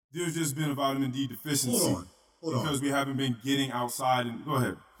there's just been a vitamin D deficiency. Hold on. Because we haven't been getting outside. And go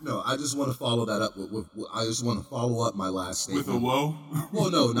ahead. No, I just want to follow that up with I just want to follow up my last statement. With a woe?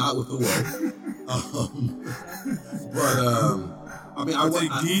 Well, no, not with the woe. I mean, I take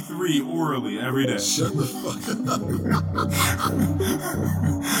D3 orally every day. Shut the fuck up.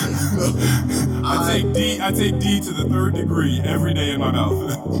 I take D to the 3rd degree every day in my mouth.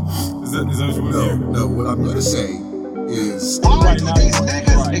 Is that what you want to hear? No, what I'm going to say is... Why do these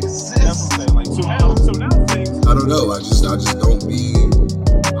niggas exist? So now things... I don't know. I just don't be...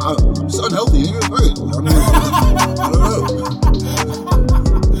 I'm just unhealthy, nigga. Right. I don't know.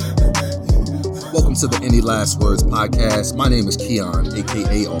 Welcome to the Any Last Words podcast. My name is Keon,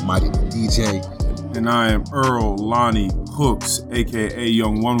 a.k.a. Almighty DJ. And I am Earl Lonnie Hooks, a.k.a.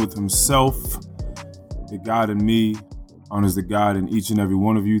 Young One with himself. The God in me honors the God in each and every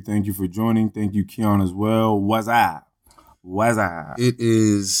one of you. Thank you for joining. Thank you, Keon, as well. What's up? It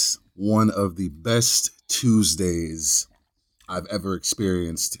is one of the best Tuesdays I've ever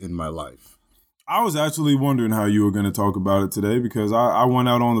experienced in my life. I was actually wondering how you were going to talk about it today because I went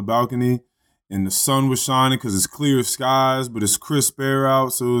out on the balcony and the sun was shining because it's clear skies, but it's crisp air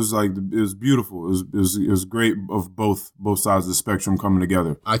out. So it was beautiful. It was great of both sides of the spectrum coming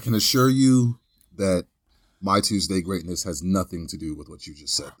together. I can assure you that my Tuesday greatness has nothing to do with what you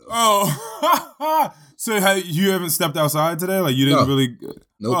just said, though. Oh, so you haven't stepped outside today? Like you didn't really?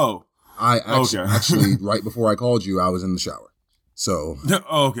 Nope. Oh, I actually right before I called you, I was in the shower. So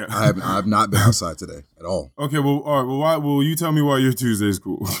okay. I have not been outside today at all. Okay, well, all right. Well, why? Well, you tell me why your Tuesday's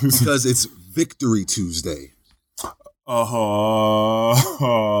cool. Because it's Victory Tuesday. Oh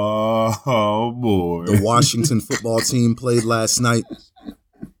boy. The Washington football team played last night,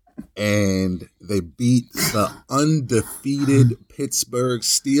 and they beat the undefeated Pittsburgh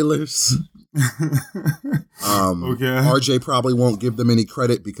Steelers. Okay. RJ probably won't give them any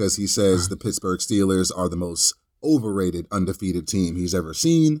credit because he says the Pittsburgh Steelers are the most overrated undefeated team he's ever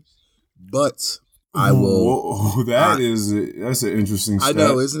seen, but I will. Whoa, that's an interesting stat. I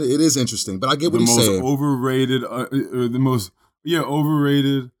know, isn't it? It is interesting, but I get what he's saying. The most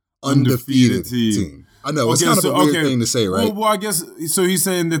overrated undefeated team. I know, it's kind of a weird thing to say, right? Well, I guess so. He's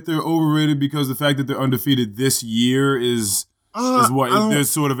saying that they're overrated because the fact that they're undefeated this year is what there's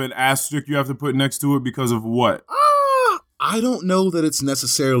sort of an asterisk you have to put next to it because of what? I don't know that it's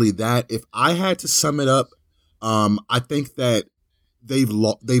necessarily that. If I had to sum it up. I think that they've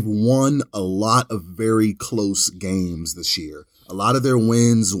won a lot of very close games this year. A lot of their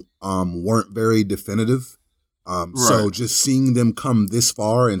wins weren't very definitive. Right. So just seeing them come this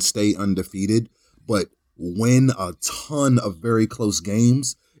far and stay undefeated, but win a ton of very close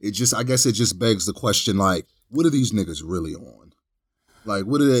games, I guess it just begs the question, like, what are these niggas really on? Like,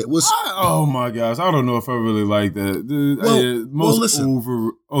 what are they? Oh my gosh, I don't know if I really like that. Listen.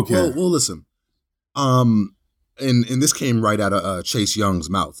 Okay. Well, listen. And this came right out of Chase Young's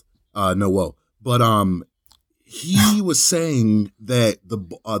mouth. But he was saying that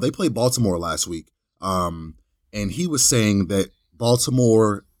they played Baltimore last week. And he was saying that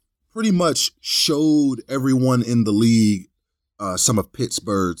Baltimore pretty much showed everyone in the league some of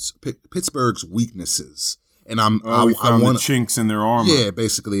Pittsburgh's weaknesses. And I want the chinks in their armor. Yeah,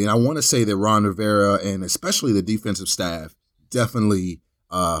 basically. And I want to say that Ron Rivera and especially the defensive staff definitely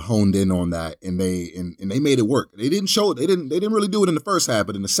honed in on that, and they made it work. They didn't show it. They didn't really do it in the first half,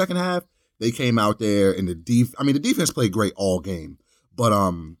 but in the second half, they came out there and the defense played great all game. But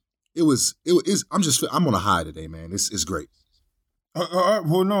I'm on a high today, man. It's great.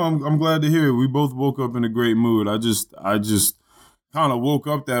 Well, no, I'm glad to hear it. We both woke up in a great mood. I just kind of woke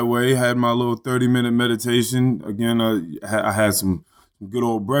up that way. Had my little 30-minute meditation. Again, I had some good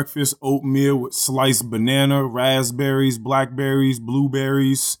old breakfast, oatmeal with sliced banana, raspberries, blackberries,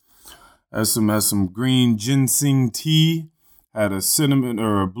 blueberries. Had some green ginseng tea. Had a cinnamon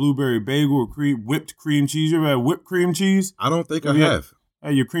or a blueberry bagel with whipped cream cheese. You ever had whipped cream cheese? I don't think I have.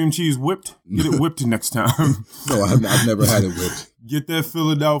 Hey, your cream cheese whipped? Get it whipped next time. No, I've never had it whipped. Get that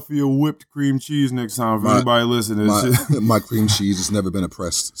Philadelphia whipped cream cheese next time for anybody listening. My cream cheese has never been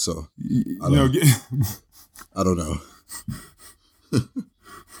oppressed, so I don't know.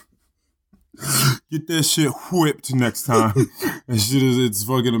 Get that shit whipped next time. That shit it's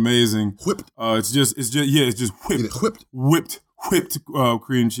fucking amazing. Whipped. It's just whipped. Whipped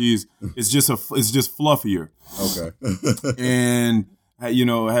cream cheese. It's just fluffier. Okay. And I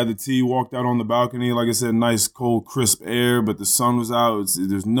had the tea, walked out on the balcony. Like I said, nice cold crisp air, but the sun was out.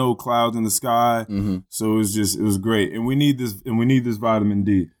 There's no clouds in the sky, so it was great. And we need this vitamin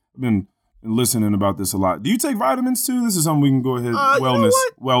D. I've been listening about this a lot. Do you take vitamins too? This is something we can go ahead. Wellness.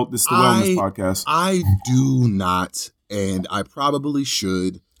 Well, this is the wellness podcast. I do not, and I probably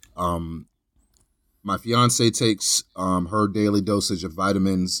should. My fiance takes her daily dosage of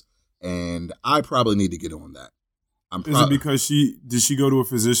vitamins, and I probably need to get on that. Is it because did she go to a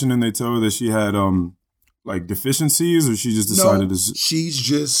physician and they tell her that she had like deficiencies, or she just decided to? She's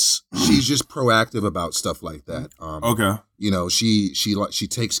just proactive about stuff like that. Okay. You know, she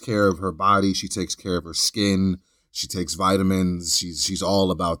takes care of her body. She takes care of her skin. She takes vitamins. She's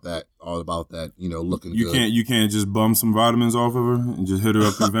all about that. All about that. You know, looking good. You can't just bum some vitamins off of her and just hit her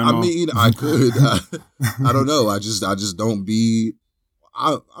up with Venmo. I mean, I could. I don't know. I just don't be.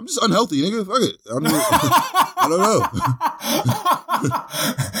 I'm just unhealthy, nigga. Fuck it. I mean, I don't know.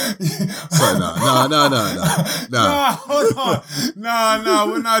 Sorry, no. Hold on. No,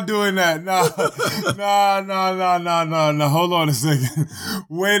 we're not doing that. No. Hold on a second.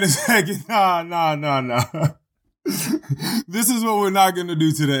 Wait a second. No. This is what we're not going to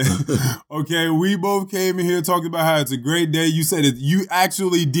do today. Okay, we both came in here talking about how it's a great day. You said you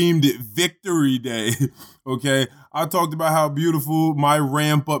actually deemed it Victory Day. Okay, I talked about how beautiful my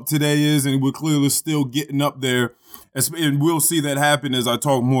ramp up today is, and we're clearly still getting up there. And we'll see that happen as I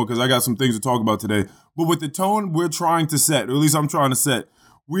talk more, because I got some things to talk about today. But with the tone we're trying to set, or at least I'm trying to set,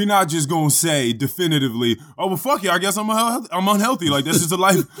 we're not just gonna say definitively, "Oh well, fuck yeah, I guess I'm unhealthy." Like that's just a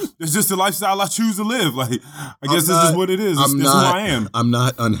life. That's just a lifestyle I choose to live. Like I guess this is what it is. This is who I am. I'm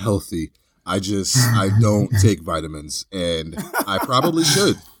not unhealthy. I don't take vitamins, and I probably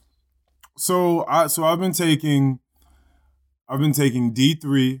should. So I've been taking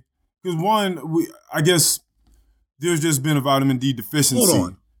D3 because I guess there's just been a vitamin D deficiency. Hold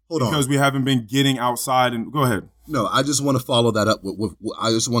on. Because we haven't been getting outside. And go ahead. No, I just want to follow that up with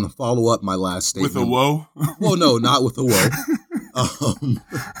I just want to follow up my last statement. With a woe? Well, no, not with a woe.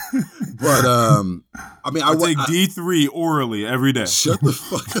 I mean, I take D3 orally every day. Shut the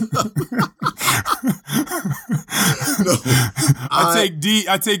fuck up. No,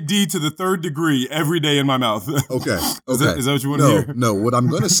 I take D to the 3rd degree every day in my mouth. Okay. Is that what you want to hear? No, what I'm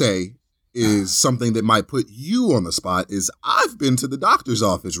going to say is something that might put you on the spot is I've been to the doctor's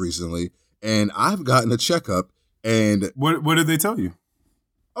office recently and I've gotten a checkup. And what did they tell you?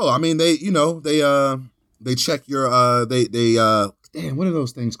 Oh, I mean, they check your damn, what are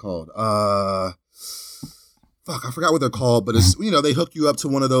those things called? Fuck, I forgot what they're called, but it's they hook you up to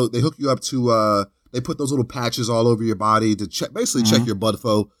one of those. They hook you up to they put those little patches all over your body to check your blood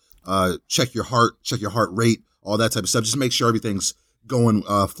flow, check your heart rate, all that type of stuff. Just make sure everything's going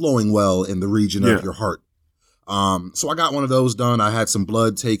flowing well in the region of your heart. So I got one of those done. I had some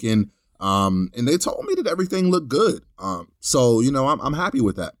blood taken. And they told me that everything looked good. So I'm happy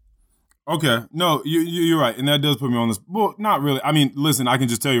with that. Okay. No, you're right. And that does put me on this. Well, not really. I mean, listen, I can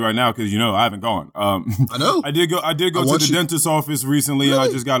just tell you right now, because I haven't gone. I know. I did go to the dentist's office recently. Really? And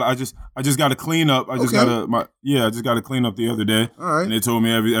I just got to clean up. I just got to clean up the other day. All right. And they told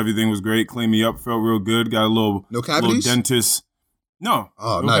me everything was great. Cleaned me up, felt real good. Got a little no cavities. Little dentist. No.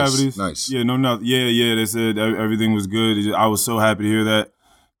 Oh, no nice. Cavities. Nice. Yeah, no, nothing. Yeah. They said everything was good. I was so happy to hear that.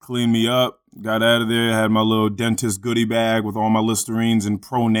 Cleaned me up, got out of there, had my little dentist goodie bag with all my Listerines and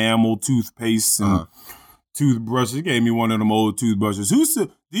Pronamel toothpaste and toothbrushes. He gave me one of them old toothbrushes. Do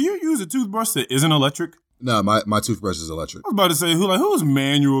you use a toothbrush that isn't electric? No, my toothbrush is electric. I was about to say, who's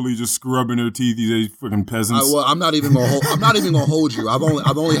manually just scrubbing their teeth? These freaking peasants. I'm not even gonna hold you. I've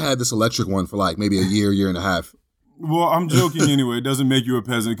only had this electric one for like maybe a year and a half. Well, I'm joking anyway. It doesn't make you a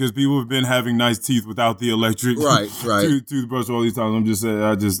peasant because people have been having nice teeth without the electric toothbrush all these times. I'm just saying.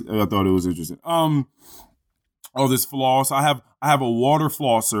 I thought it was interesting. This floss. I have a water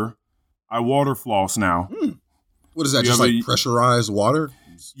flosser. I water floss now. What is that? Just like pressurized water?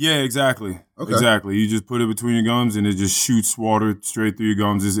 Yeah, exactly. Okay. Exactly. You just put it between your gums and it just shoots water straight through your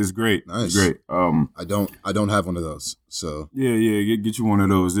gums. It's great. Nice. It's great. I don't have one of those. So yeah. Get you one of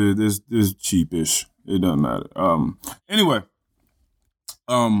those. They're cheapish. It doesn't matter. Anyway,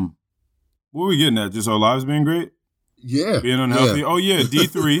 what are we getting at? Just our lives being great? Yeah. Being unhealthy? Yeah. Oh, yeah,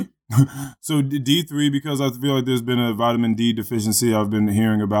 D3. So D3, because I feel like there's been a vitamin D deficiency I've been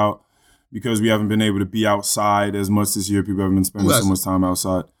hearing about because we haven't been able to be outside as much this year. People haven't been spending so much time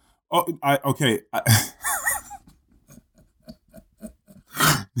outside. Oh,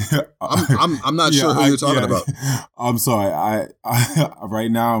 I'm not sure who you're talking about. I'm sorry. I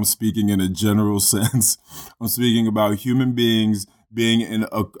right now I'm speaking in a general sense. I'm speaking about human beings being in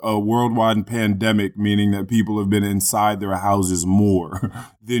a worldwide pandemic, meaning that people have been inside their houses more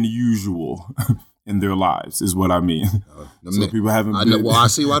than usual in their lives, is what I mean. So people haven't been. Well, I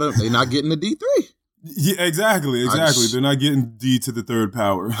see why they're not getting the D3. Yeah, exactly. They're not getting D to the 3rd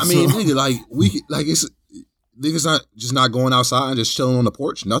power. I mean, nigga, it's niggas not going outside and just chilling on the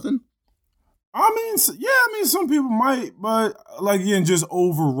porch, nothing. I mean, some people might, but like again, just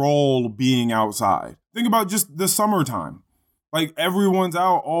overall being outside. Think about just the summertime. Like everyone's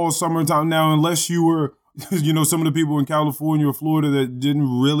out all summertime now, unless you were, some of the people in California or Florida that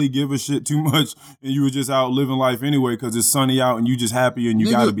didn't really give a shit too much, and you were just out living life anyway because it's sunny out and you just happy and you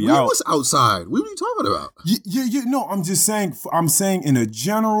got to be out. We was outside. What are you talking about? Yeah. No, I'm just saying. I'm saying in a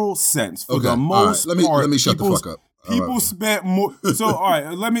general sense, for the most part. Let me shut the fuck up. People spent more. So, all right,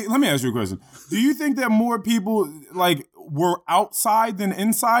 let me ask you a question. Do you think that more people like were outside than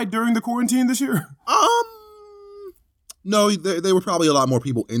inside during the quarantine this year? No, there were probably a lot more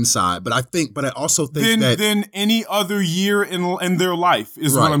people inside, but I also think than any other year in their life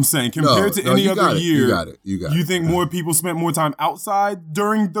is right. What I'm saying. Compared to any other year, you got it. You think more people spent more time outside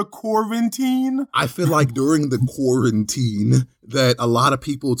during the quarantine? I feel like during the quarantine that a lot of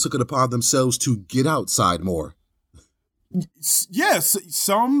people took it upon themselves to get outside more. Yes,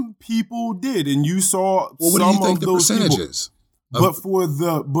 some people did, and you saw what some do you think of the those percentages? But for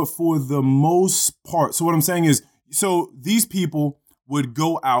the most part, so what I'm saying is, so these people would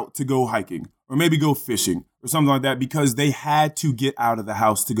go out to go hiking or maybe go fishing or something like that because they had to get out of the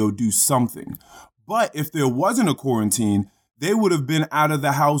house to go do something. But if there wasn't a quarantine, they would have been out of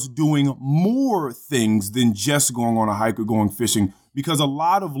the house doing more things than just going on a hike or going fishing, because a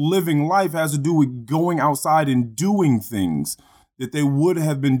lot of living life has to do with going outside and doing things that they would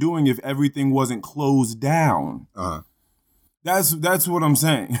have been doing if everything wasn't closed down. Uh-huh. That's what I'm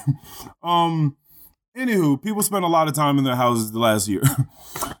saying. Anywho, people spent a lot of time in their houses the last year.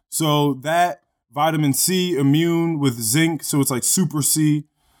 So that vitamin C, immune with zinc, so it's like super C,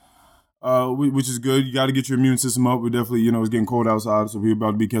 which is good. You got to get your immune system up. We're definitely, it's getting cold outside, so we're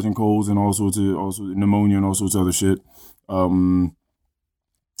about to be catching colds and also pneumonia and all sorts of other shit.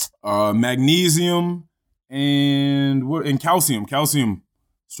 Magnesium and calcium. Calcium,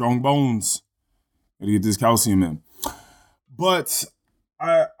 strong bones. Got to get this calcium in. But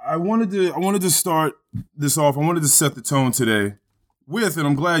I wanted to start this off. I wanted to set the tone today with, and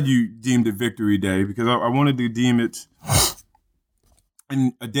I'm glad you deemed it Victory Day, because I wanted to deem it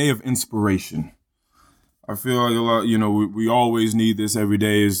a day of inspiration. I feel like a lot, we always need this every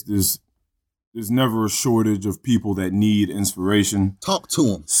day. There's never a shortage of people that need inspiration. Talk to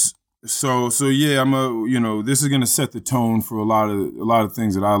them. So yeah, this is gonna set the tone for a lot of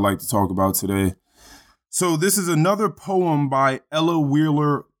things that I like to talk about today. So this is another poem by Ella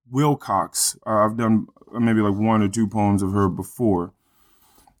Wheeler Wilcox. I've done maybe like one or two poems of her before.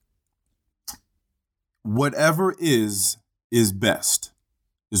 Whatever is best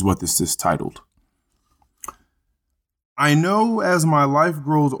is what this is titled. I know as my life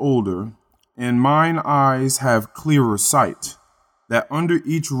grows older and mine eyes have clearer sight, that under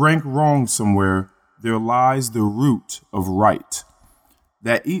each rank wrong somewhere there lies the root of right.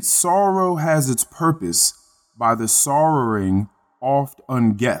 That each sorrow has its purpose by the sorrowing oft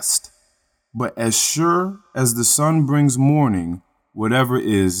unguessed. But as sure as the sun brings morning, whatever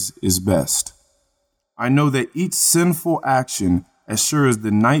is best. I know that each sinful action, as sure as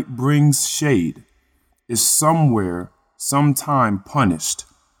the night brings shade, is somewhere, sometime punished,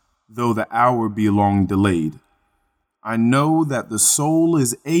 though the hour be long delayed. I know that the soul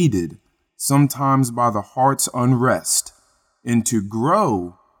is aided sometimes by the heart's unrest, and to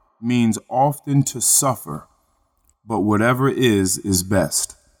grow means often to suffer, but whatever is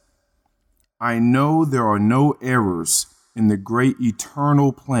best. I know there are no errors in the great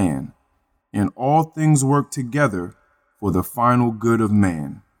eternal plan, and all things work together for the final good of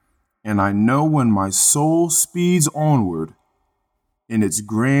man. And I know when my soul speeds onward in its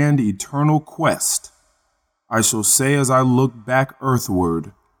grand eternal quest, I shall say as I look back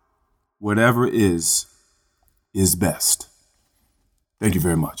earthward, whatever is best. Thank you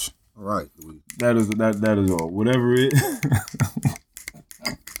very much. All right. That is all. Whatever it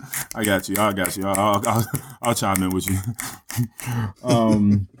I got you. I'll chime in with you.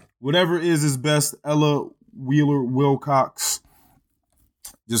 Whatever is best, Ella Wheeler Wilcox.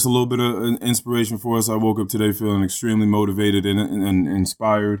 Just a little bit of inspiration for us. I woke up today feeling extremely motivated and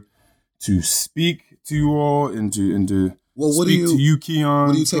inspired to speak to you all and to speak to you, Keon.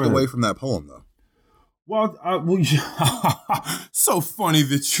 What do you take away from that poem, though? Well, so funny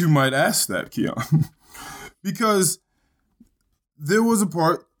that you might ask that, Keon, because there was a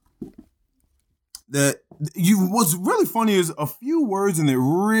part that what's really funny is a few words and it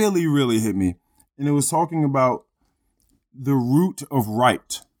really, really hit me. And it was talking about the root of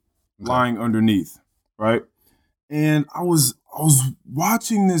right lying underneath, right? And I was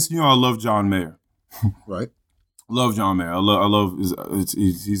watching this, I love John Mayer. Right. Love John Mayer. I love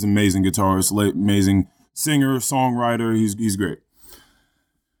he's an amazing guitarist, amazing singer, songwriter. He's great.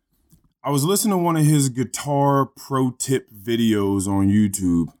 I was listening to one of his guitar pro tip videos on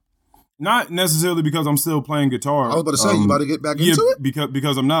YouTube. Not necessarily because I'm still playing guitar. I was about to say, you about to get back into it?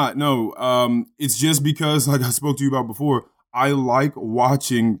 Because I'm not. No, it's just because, like I spoke to you about before, I like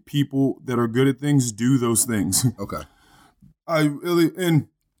watching people that are good at things do those things. Okay. And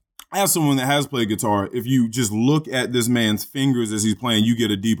as someone that has played guitar, if you just look at this man's fingers as he's playing, you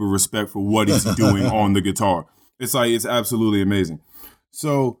get a deeper respect for what he's doing on the guitar. It's absolutely amazing.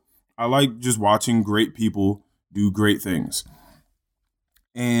 So I like just watching great people do great things.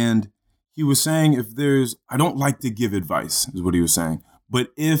 And he was saying I don't like to give advice, is what he was saying.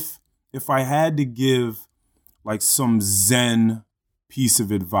 But if I had to give like some Zen piece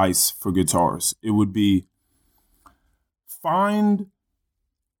of advice for guitars, it would be because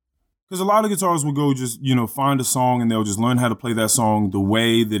a lot of guitarists will go just, find a song and they'll just learn how to play that song the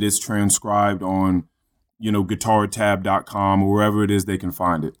way that it's transcribed on, guitartab.com or wherever it is they can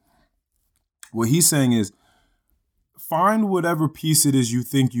find it. What he's saying is find whatever piece it is you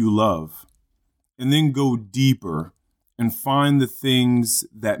think you love and then go deeper and find the things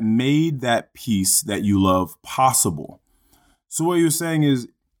that made that piece that you love possible. So what you're saying is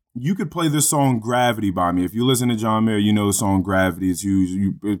you could play this song Gravity by me. If you listen to John Mayer, you know the song Gravity. It's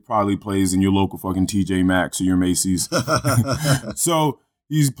huge. It probably plays in your local fucking TJ Maxx or your Macy's. So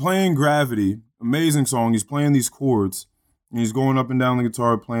he's playing Gravity, amazing song. He's playing these chords and he's going up and down the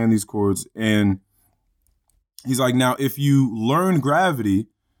guitar playing these chords. And he's like, now, if you learn Gravity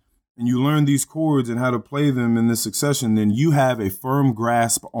and you learn these chords and how to play them in this succession, then you have a firm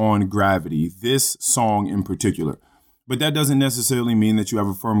grasp on Gravity, this song in particular. But that doesn't necessarily mean that you have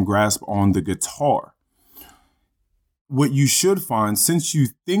a firm grasp on the guitar. What you should find, since you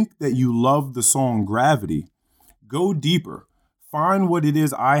think that you love the song Gravity, go deeper. Find what it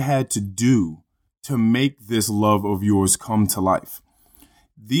is I had to do to make this love of yours come to life.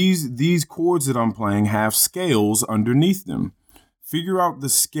 These chords that I'm playing have scales underneath them. Figure out the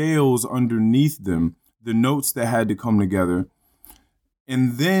scales underneath them, the notes that had to come together.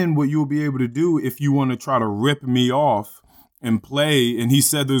 And then what you'll be able to do if you want to try to rip me off and play, and he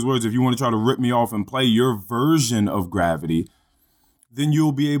said those words, if you want to try to rip me off and play your version of Gravity, then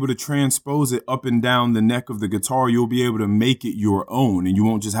you'll be able to transpose it up and down the neck of the guitar. You'll be able to make it your own, and you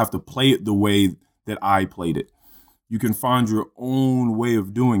won't just have to play it the way that I played it. You can find your own way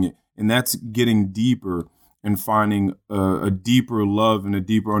of doing it, and that's getting deeper and finding a deeper love and a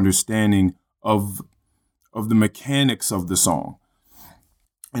deeper understanding of the mechanics of the song,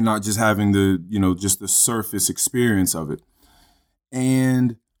 and not just having just the surface experience of it.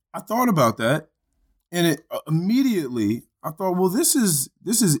 And I thought about that, and it immediately I thought, well, this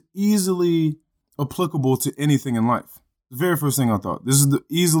is easily applicable to anything in life. The very first thing I thought, this is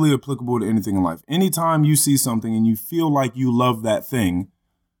easily applicable to anything in life. Anytime you see something and you feel like you love that thing,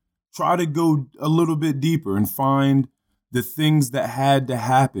 try to go a little bit deeper and find the things that had to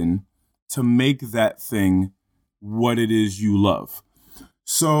happen to make that thing what it is you love.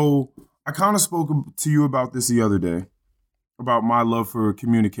 So I kind of spoke to you about this the other day, about my love for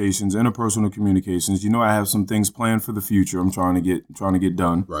communications, interpersonal communications. I have some things planned for the future I'm trying to get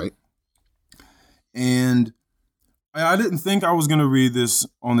done. Right. And I didn't think I was going to read this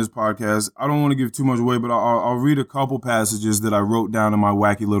on this podcast. I don't want to give too much away, but I'll read a couple passages that I wrote down in my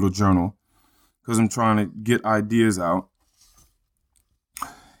wacky little journal because I'm trying to get ideas out.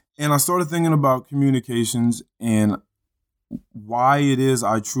 And I started thinking about communications and why it is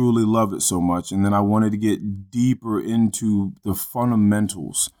I truly love it so much. And then I wanted to get deeper into the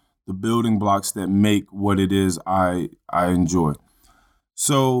fundamentals, the building blocks that make what it is I enjoy.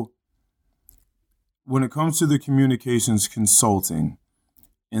 So when it comes to the communications consulting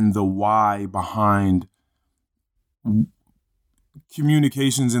and the why behind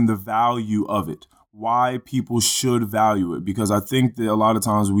communications and the value of it, why people should value it, because I think that a lot of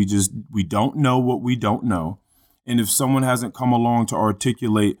times we don't know what we don't know. And if someone hasn't come along to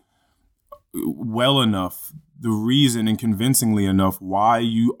articulate well enough the reason and convincingly enough why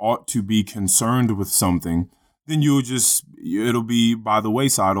you ought to be concerned with something, then it'll be by the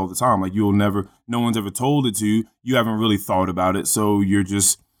wayside all the time. Like no one's ever told it to you. You haven't really thought about it. So you're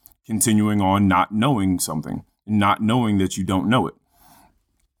just continuing on not knowing something, not knowing that you don't know it.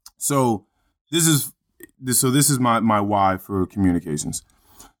 So this is my why for communications.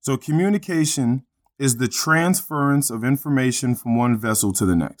 So communication is the transference of information from one vessel to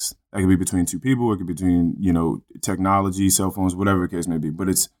the next. That could be between two people. It could be between, technology, cell phones, whatever the case may be. But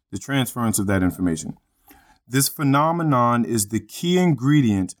it's the transference of that information. This phenomenon is the key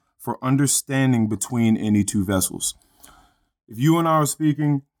ingredient for understanding between any two vessels. If you and I are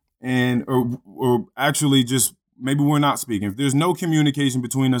speaking or actually just maybe we're not speaking. If there's no communication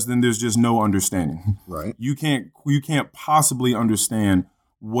between us, then there's just no understanding. Right. You can't possibly understand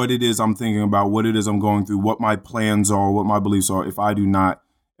what it is I'm thinking about, what it is I'm going through, what my plans are, what my beliefs are, if I do not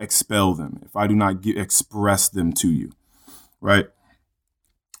expel them, if I do not express them to you, right?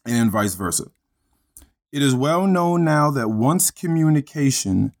 And vice versa. It is well known now that once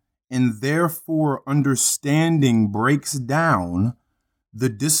communication and therefore understanding breaks down, the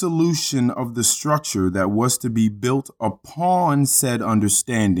dissolution of the structure that was to be built upon said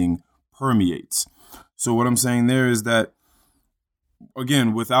understanding permeates. So what I'm saying there is that,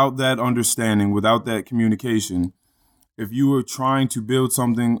 again, without that understanding, without that communication, if you were trying to build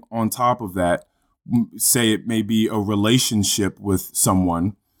something on top of that, say it may be a relationship with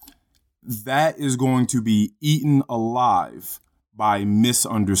someone, that is going to be eaten alive by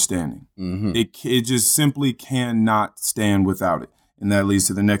misunderstanding. Mm-hmm. It just simply cannot stand without it. And that leads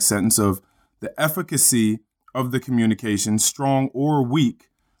to the next sentence of the efficacy of the communication, strong or weak,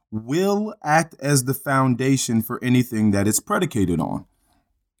 will act as the foundation for anything that it's predicated on.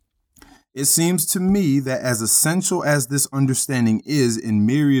 It seems to me that as essential as this understanding is in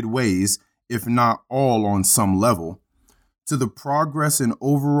myriad ways, if not all on some level, to the progress and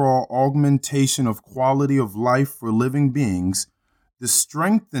overall augmentation of quality of life for living beings, the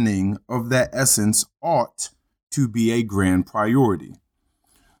strengthening of that essence ought to be a grand priority.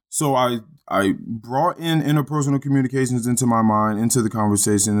 So I brought in interpersonal communications into my mind, into the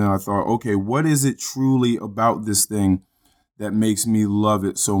conversation, and I thought, okay, what is it truly about this thing that makes me love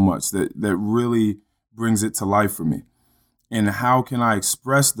it so much, that really brings it to life for me? And how can I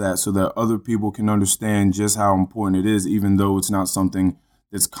express that so that other people can understand just how important it is, even though it's not something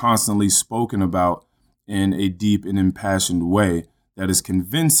that's constantly spoken about in a deep and impassioned way that is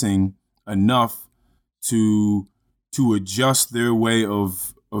convincing enough to adjust their way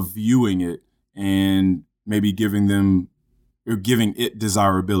of viewing it and maybe giving it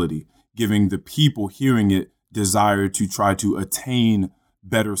desirability, giving the people hearing it desire to try to attain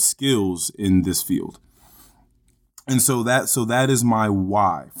better skills in this field. And so that is my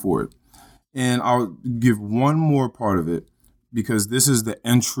why for it. And I'll give one more part of it because this is the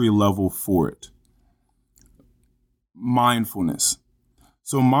entry level for it. Mindfulness.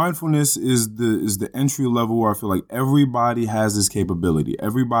 So mindfulness is the entry level where I feel like everybody has this capability.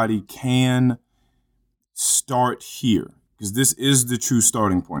 Everybody can start here because this is the true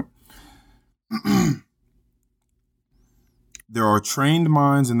starting point. There are trained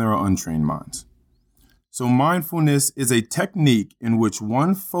minds and there are untrained minds. So mindfulness is a technique in which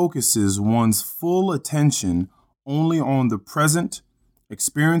one focuses one's full attention only on the present,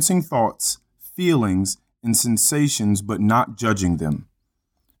 experiencing thoughts, feelings, and sensations, but not judging them.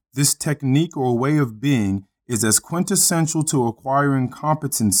 This technique or way of being is as quintessential to acquiring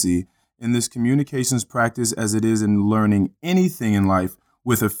competency in this communications practice as it is in learning anything in life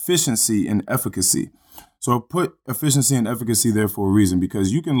with efficiency and efficacy. So I put efficiency and efficacy there for a reason,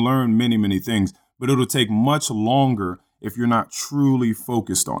 because you can learn many, many things, but it'll take much longer if you're not truly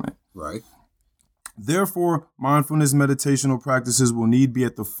focused on it. Right. Therefore, mindfulness meditational practices will need be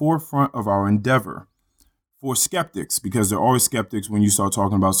at the forefront of our endeavor. For skeptics, because there are skeptics when you start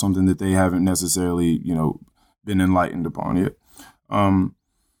talking about something that they haven't necessarily, been enlightened upon yet.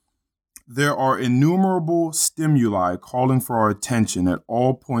 There are innumerable stimuli calling for our attention at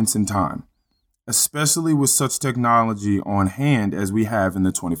all points in time, especially with such technology on hand as we have in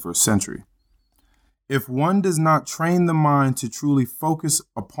the 21st century. If one does not train the mind to truly focus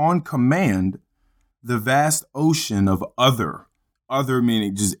upon command, the vast ocean of other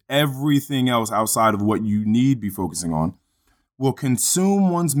meaning just everything else outside of what you need be focusing on, will consume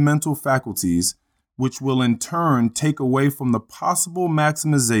one's mental faculties, which will in turn take away from the possible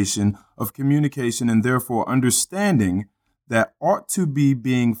maximization of communication and therefore understanding that ought to be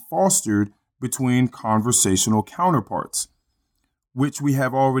being fostered between conversational counterparts, which we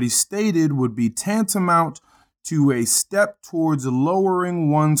have already stated would be tantamount to a step towards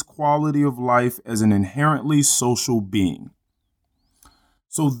lowering one's quality of life as an inherently social being.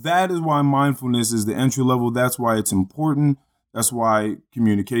 So that is why mindfulness is the entry level. That's why it's important. That's why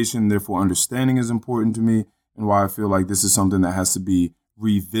communication, therefore understanding, is important to me, and why I feel like this is something that has to be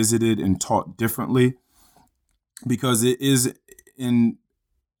revisited and taught differently, because it is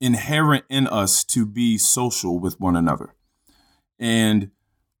inherent in us to be social with one another. And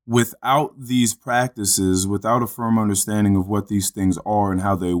without these practices, without a firm understanding of what these things are and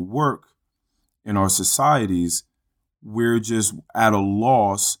how they work in our societies, we're just at a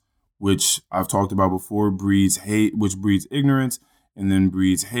loss, which I've talked about before, breeds hate, which breeds ignorance, and then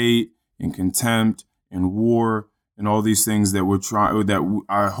breeds hate and contempt and war and all these things that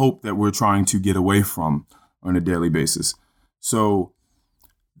I hope that we're trying to get away from on a daily basis. So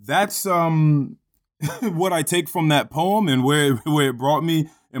that's what I take from that poem and where it brought me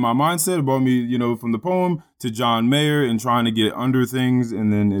in my mindset. It brought me, from the poem to John Mayer and trying to get under things,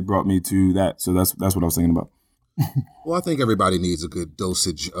 and then it brought me to that. So that's what I was thinking about. Well, I think everybody needs a good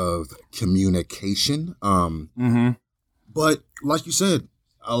dosage of communication. But like you said,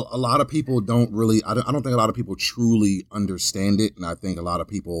 a lot of people don't really, I don't think a lot of people truly understand it. And I think a lot of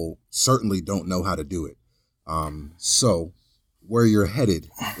people certainly don't know how to do it. So where you're headed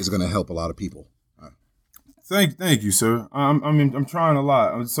is going to help a lot of people. Thank you, sir. I'm trying a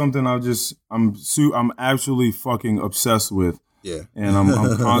lot. It's something I'm actually fucking obsessed with. Yeah. And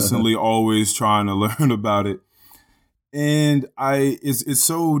I'm constantly always trying to learn about it. And it's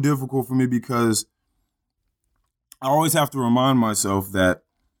so difficult for me because I always have to remind myself that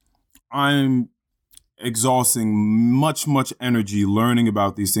I'm exhausting much energy learning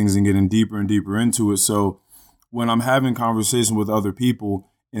about these things and getting deeper and deeper into it. So when I'm having conversation with other people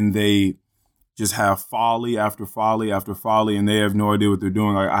and they just have folly after folly after folly and they have no idea what they're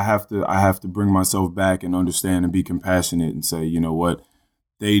doing, like I have to bring myself back and understand and be compassionate and say, you know what,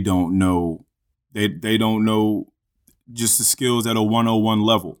 they don't know just the skills at a 101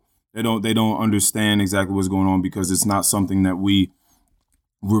 level. They don't understand exactly what's going on because it's not something that we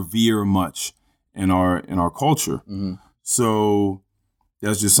revere much in our culture. Mm-hmm. So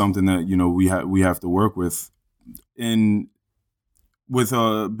that's just something that we have to work with, and with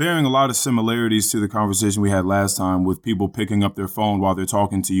bearing a lot of similarities to the conversation we had last time with people picking up their phone while they're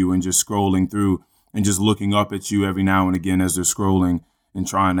talking to you and just scrolling through and just looking up at you every now and again as they're scrolling and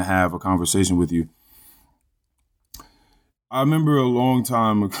trying to have a conversation with you. I remember a long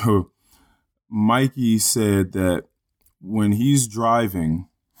time ago, Mikey said that when he's driving,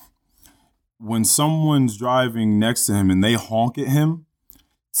 when someone's driving next to him and they honk at him,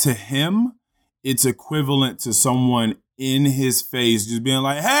 to him, it's equivalent to someone in his face just being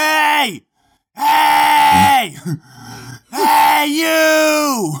like, hey, hey, hey,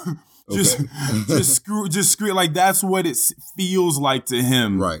 you. Okay. Just scream. Like that's what it feels like to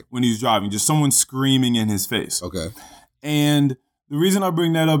him when he's driving. Just someone screaming in his face. Okay. And the reason I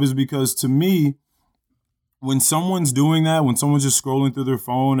bring that up is because to me, when someone's doing that, when someone's just scrolling through their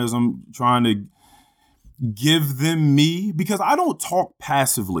phone as I'm trying to give them me, because I don't talk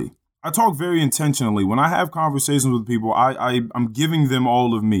passively. I talk very intentionally. When I have conversations with people, I'm giving them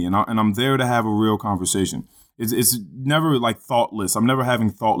all of me, and I'm there to have a real conversation. It's never like thoughtless. I'm never having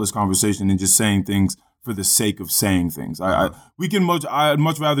thoughtless conversation and just saying things for the sake of saying things. I'd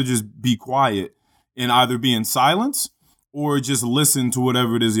much rather just be quiet and either be in silence or just listen to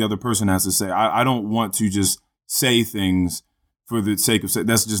whatever it is the other person has to say. I don't want to just say things for the sake of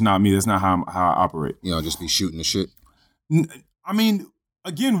that's just not me. That's not how I operate. Just be shooting the shit. I mean,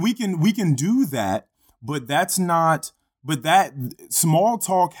 again, we can do that, but that's not. But that small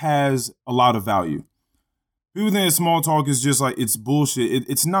talk has a lot of value. People think that small talk is just like it's bullshit.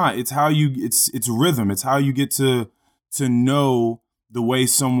 It's not. It's how it's rhythm. It's how you get to know the way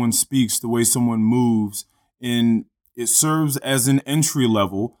someone speaks, the way someone moves, and it serves as an entry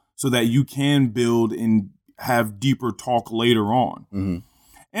level so that you can build and have deeper talk later on. Mm-hmm.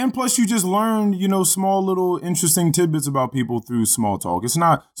 And plus you just learn, small little interesting tidbits about people through small talk.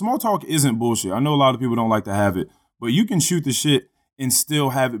 Small talk isn't bullshit. I know a lot of people don't like to have it, but you can shoot the shit and still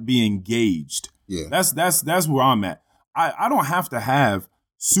have it be engaged. Yeah. That's where I'm at. I don't have to have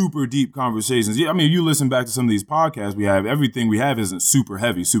super deep conversations. Yeah, I mean, you listen back to some of these podcasts we have, everything we have isn't super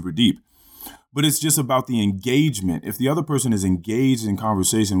heavy, super deep. But it's just about the engagement. If the other person is engaged in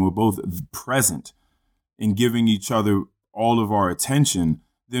conversation, we're both present in giving each other all of our attention,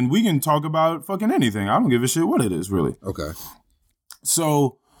 then we can talk about fucking anything. I don't give a shit what it is, really. Okay.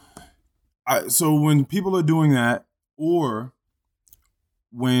 So when people are doing that, or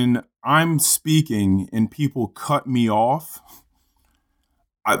when I'm speaking and people cut me off,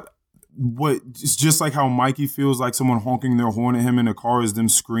 it's just like how Mikey feels like someone honking their horn at him in a car is them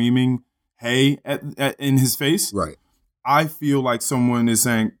screaming, hey, in his face. Right. I feel like someone is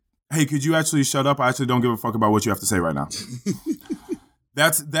saying, hey, could you actually shut up? I actually don't give a fuck about what you have to say right now.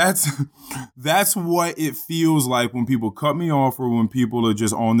 That's what it feels like when people cut me off or when people are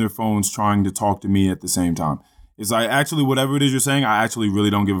just on their phones trying to talk to me at the same time. It's like, actually, whatever it is you're saying, I actually really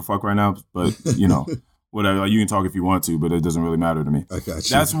don't give a fuck right now. But, whatever, like, you can talk if you want to, but it doesn't really matter to me. I got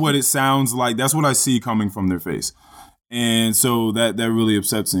you. That's what it sounds like. That's what I see coming from their face. And so that really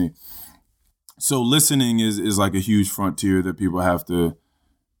upsets me. So listening is like a huge frontier that people have to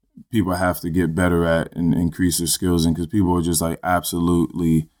get better at and increase their skills in, because people are just like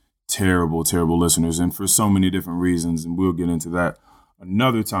absolutely terrible listeners, and for so many different reasons, and we'll get into that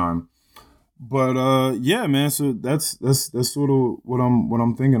another time. But yeah, man. So that's sort of what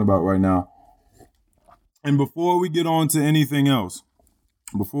I'm thinking about right now. And before we get on to anything else,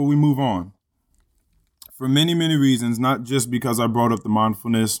 before we move on, for many, many reasons, not just because I brought up the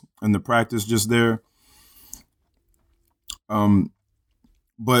mindfulness and the practice just there,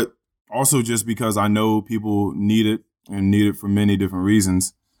 but also just because I know people need it and need it for many different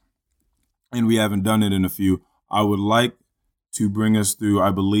reasons, and we haven't done it in a few, I would like to bring us through,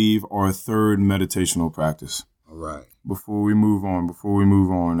 I believe, our third meditational practice. All right. Before we move on,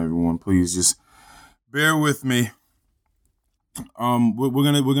 everyone, please just bear with me. We're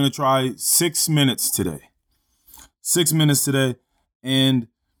gonna try 6 minutes today. 6 minutes today, and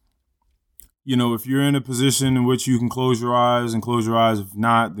you know, if you're in a position in which you can close your eyes, and close your eyes. If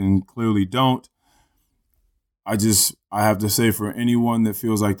not, then clearly don't. I have to say, for anyone that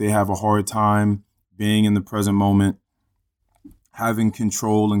feels like they have a hard time being in the present moment, having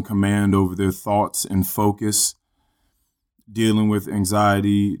control and command over their thoughts and focus, dealing with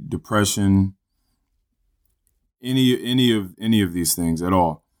anxiety, depression, any of these things at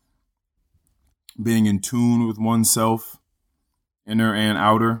all, being in tune with oneself, inner and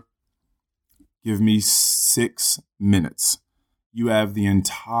outer, give me 6 minutes. You have the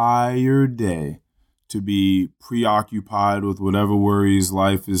entire day to be preoccupied with whatever worries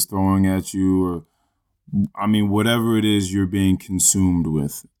life is throwing at you, or whatever it is you're being consumed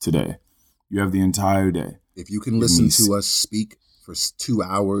with today. You have the entire day. If you can listen to us speak for 2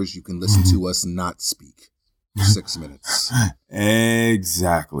 hours, you can listen to us not speak for 6 minutes.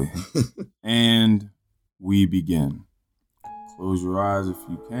 Exactly. And we begin. Close your eyes if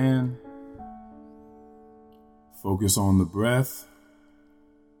you can. Focus on the breath.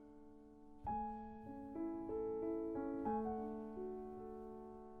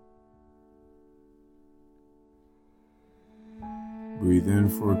 Breathe in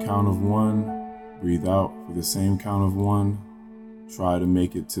for a count of 1. Breathe out for the same count of 1. Try to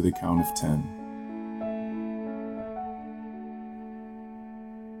make it to the count of 10.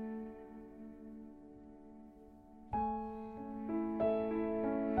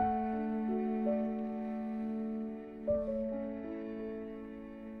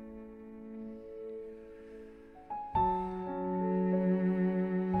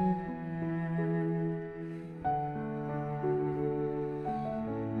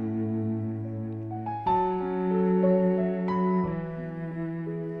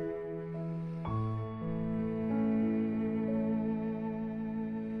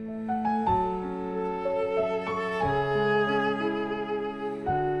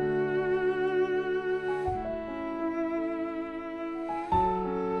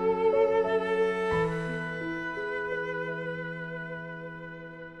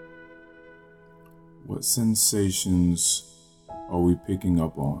 What sensations are we picking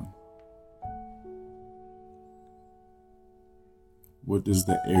up on? What does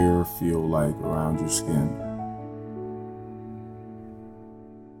the air feel like around your skin?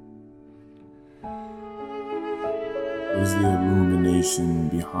 What is the illumination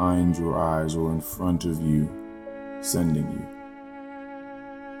behind your eyes or in front of you sending you?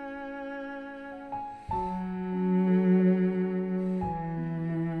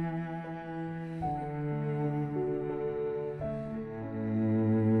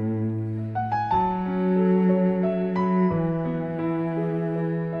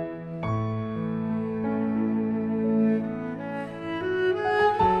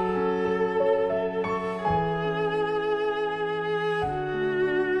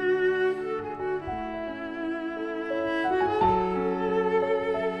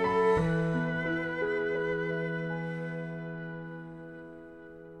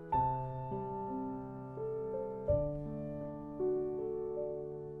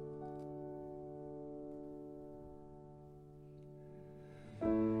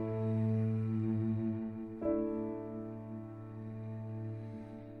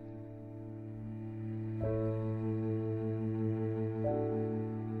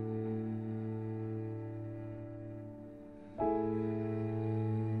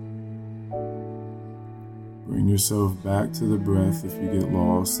 Bring yourself back to the breath if you get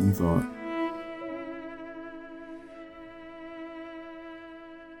lost in thought.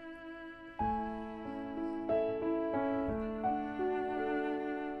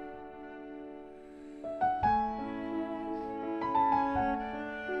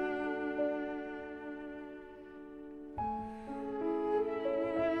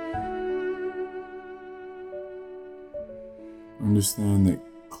 Understand that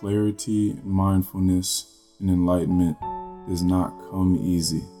clarity, mindfulness, and enlightenment does not come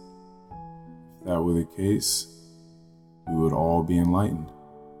easy. If that were the case, we would all be enlightened.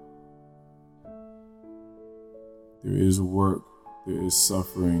 There is work, there is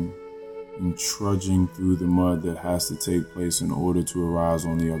suffering, and trudging through the mud that has to take place in order to arise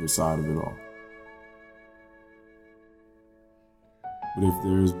on the other side of it all. But if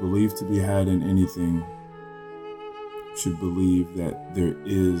there is belief to be had in anything, you should believe that there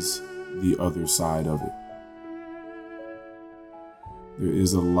is the other side of it. There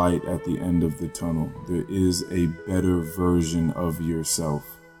is a light at the end of the tunnel. There is a better version of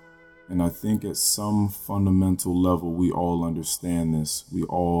yourself. And I think at some fundamental level, we all understand this. We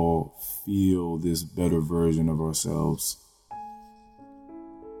all feel this better version of ourselves.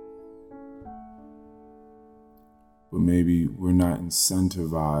 But maybe we're not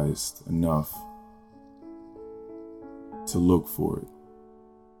incentivized enough to look for it.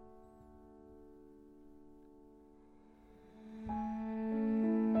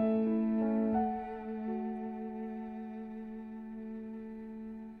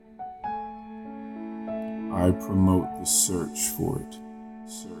 I promote the search for it.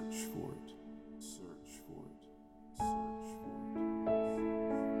 Search for it. Search for it. Search for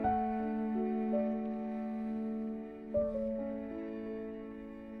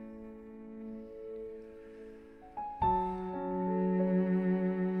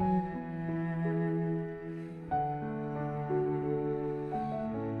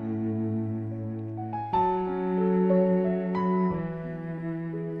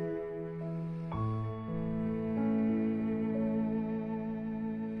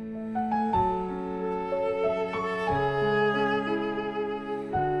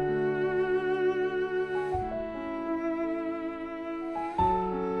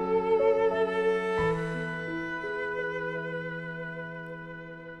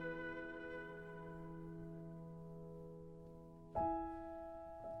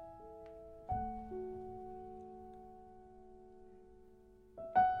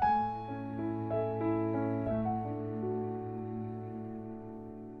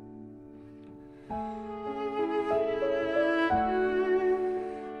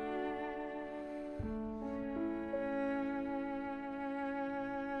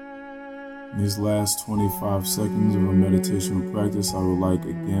These last 25 seconds of our meditational practice, I would like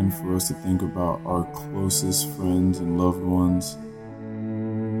again for us to think about our closest friends and loved ones,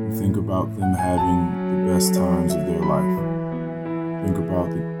 and think about them having the best times of their life. Think about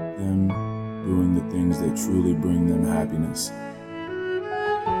them doing the things that truly bring them happiness,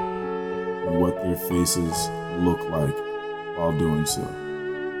 and what their faces look like while doing so.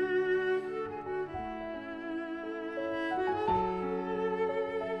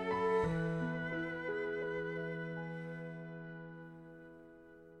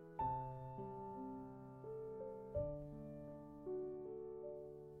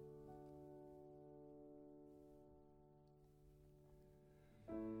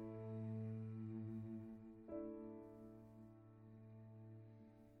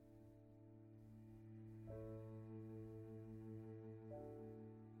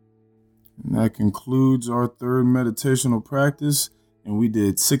 And that concludes our third meditational practice. And we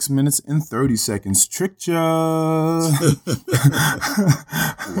did 6 minutes and 30 seconds. Tricked ya!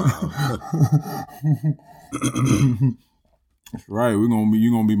 Wow. That's right. You're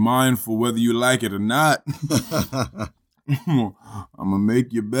gonna be mindful whether you like it or not. I'm gonna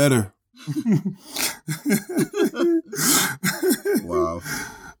make you better. Wow.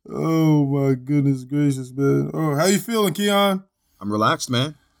 Oh my goodness gracious, man. Oh, how you feeling, Keon? I'm relaxed,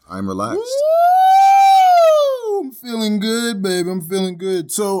 man. I'm relaxed. Woo! I'm feeling good, baby. I'm feeling good.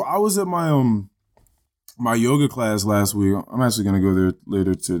 So I was at my yoga class last week. I'm actually gonna go there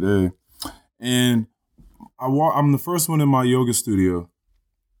later today, and I'm the first one in my yoga studio,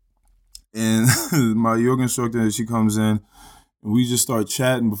 and my yoga instructor, she comes in, and we just start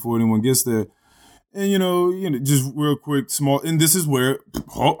chatting before anyone gets there. And you know, just real quick, small. And this is where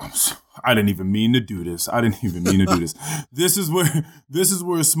I didn't even mean to do this. This is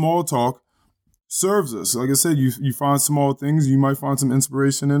where small talk serves us. Like I said, you find small things, you might find some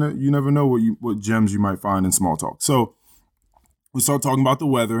inspiration in it. You never know what gems you might find in small talk. So we start talking about the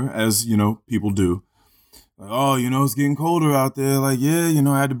weather, as people do. Like, oh, it's getting colder out there. Like, yeah,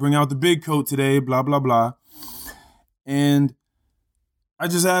 I had to bring out the big coat today. Blah blah blah. And I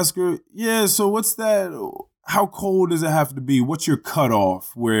just ask her, yeah, so what's that? How cold does it have to be? What's your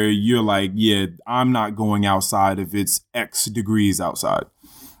cutoff where you're like, yeah, I'm not going outside if it's X degrees outside?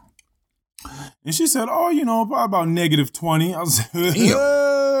 And she said, oh, probably about -20. I was like,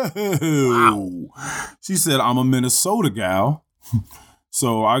 wow. She said, I'm a Minnesota gal.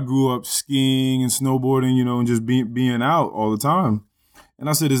 So I grew up skiing and snowboarding, and just being out all the time. And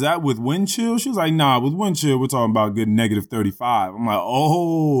I said, is that with wind chill? She was like, nah, with wind chill, we're talking about good -35. I'm like,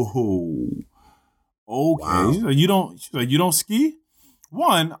 Okay. Wow. She's like, you don't ski?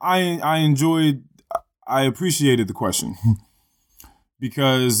 One, I appreciated the question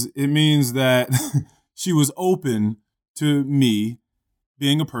because it means that she was open to me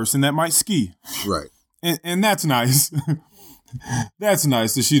being a person that might ski. Right. And that's nice. That's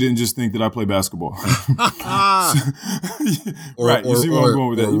nice that she didn't just think that I play basketball. Right. You see where I'm going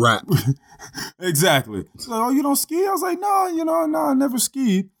with that. Rap. Exactly. She's like, oh, you don't ski? I was like, no, I never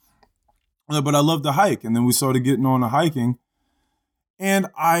skied. But I love to hike. And then we started getting on to hiking. And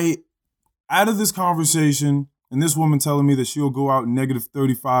out of this conversation, and this woman telling me that she'll go out in negative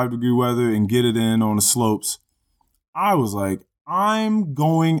 35 degree weather and get it in on the slopes, I was like, I'm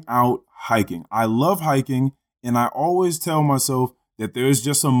going out hiking. I love hiking. And I always tell myself that there's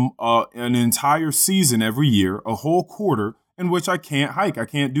just an entire season every year, a whole quarter, in which I can't hike. I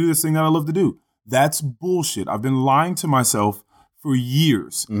can't do this thing that I love to do. That's bullshit. I've been lying to myself for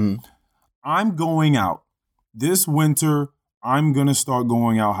years. Mm-hmm. I'm going out. This winter, I'm going to start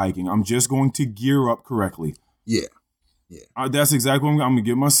going out hiking. I'm just going to gear up correctly. Yeah. That's exactly what I'm going to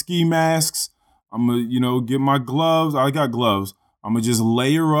get my ski masks. I'm going to, get my gloves. I got gloves. I'm going to just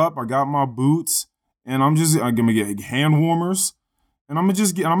layer up. I got my boots. And I'm going to get hand warmers, and I'm going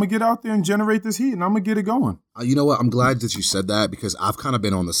to get out there and generate this heat, and I'm going to get it going. You know what? I'm glad that you said that because I've kind of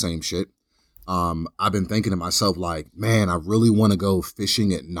been on the same shit. I've been thinking to myself like, man, I really want to go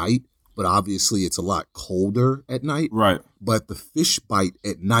fishing at night, but obviously it's a lot colder at night. Right. But the fish bite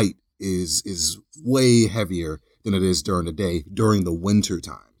at night is way heavier than it is during the day, during the winter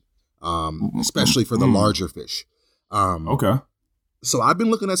time, especially for the larger fish. Okay. So I've been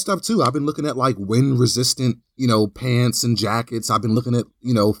looking at stuff too. I've been looking at like wind resistant, pants and jackets. I've been looking at,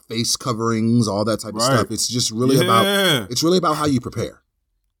 face coverings, all that type of stuff. It's just really about how you prepare.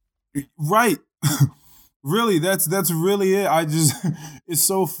 Right. Really, that's really it. It's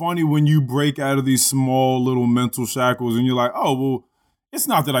so funny when you break out of these small little mental shackles and you're like, oh, well, it's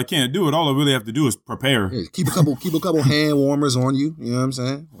not that I can't do it. All I really have to do is prepare. Yeah, keep a couple hand warmers on you. You know what I'm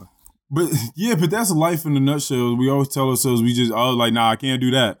saying? But that's life in a nutshell. We always tell ourselves I can't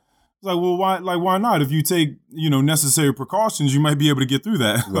do that. It's like, well, why not? If you take, necessary precautions, you might be able to get through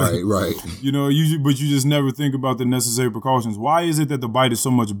that. Right. But you just never think about the necessary precautions. Why is it that the bite is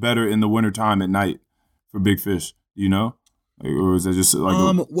so much better in the wintertime at night for big fish? Or is that just like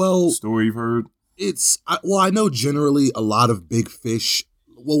a story you've heard? I know generally a lot of big fish.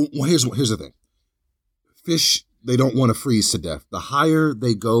 Well, here's the thing. Fish, they don't want to freeze to death. The higher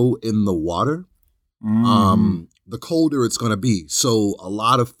they go in the water, the colder it's going to be. So a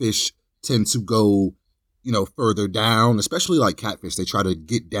lot of fish tend to go, further down, especially like catfish. They try to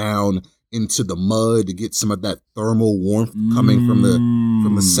get down into the mud to get some of that thermal warmth coming from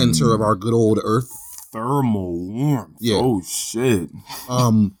the center of our good old Earth. Thermal warmth. Yeah. Oh, shit.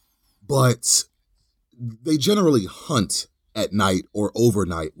 But they generally hunt at night or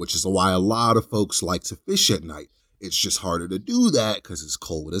overnight, which is why a lot of folks like to fish at night. It's just harder to do that because it's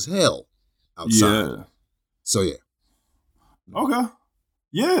cold as hell outside. Yeah. So, yeah. Okay.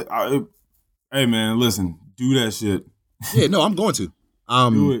 Yeah. Hey, man, listen. Do that shit. Yeah, no, I'm going to.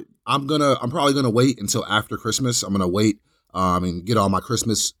 Do it. I'm probably going to wait until after Christmas. I'm going to wait and get all my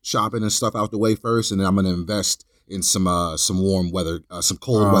Christmas shopping and stuff out the way first, and then I'm going to invest in some warm weather, some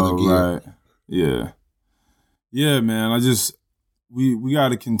cold weather gear. Right. Yeah. Yeah, man. We got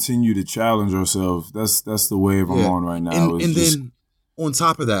to continue to challenge ourselves. That's the wave I'm on right now. And then on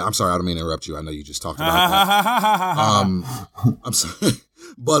top of that, I'm sorry, I don't mean to interrupt you. I know you just talked about that. I'm sorry,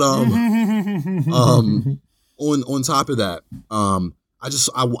 but on top of that,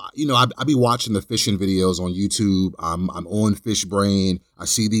 I be watching the fishing videos on YouTube. I'm on Fish Brain. I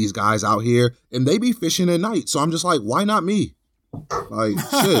see these guys out here, and they be fishing at night. So I'm just like, why not me? Like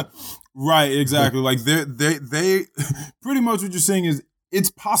shit. Right, exactly. Like they pretty much what you're saying is it's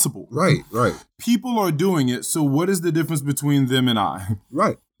possible. Right. People are doing it. So what is the difference between them and I?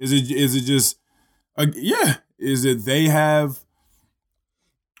 Right. Is it just is it they have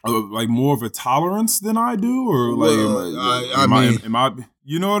like more of a tolerance than I do, or like am I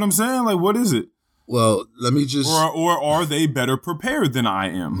you know what I'm saying? Like what is it? Well, let me just or are they better prepared than I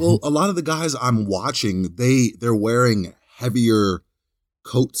am? Well, a lot of the guys I'm watching, they're wearing heavier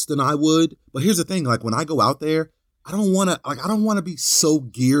coats than I would. But here's the thing, like when I go out there, I don't want to be so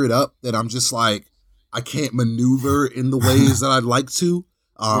geared up that I'm just like I can't maneuver in the ways that I'd like to.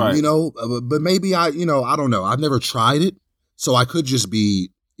 Right. But maybe I don't know. I've never tried it. So I could just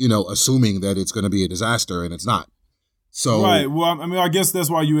be, assuming that it's going to be a disaster and it's not. So right. Well, I mean, I guess that's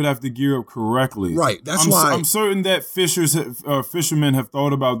why you would have to gear up correctly. Right. That's why I'm certain that fishermen have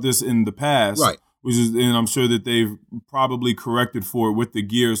thought about this in the past. Right. And I'm sure that they've probably corrected for it with the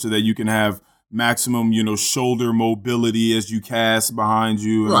gear so that you can have maximum, shoulder mobility as you cast behind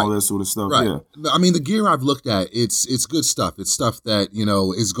you and all that sort of stuff. Right. Yeah. I mean, the gear I've looked at, it's good stuff. It's stuff that,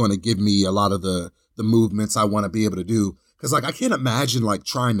 is going to give me a lot of the movements I want to be able to do. Because, like, I can't imagine, like,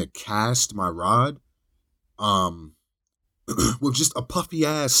 trying to cast my rod with just a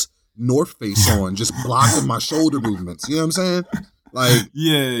puffy-ass North Face on, just blocking my shoulder movements. You know what I'm saying? Like,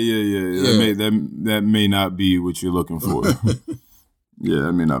 yeah. That may not be what you're looking for. Yeah,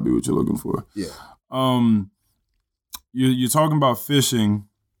 that may not be what you're looking for. Yeah. You're talking about fishing,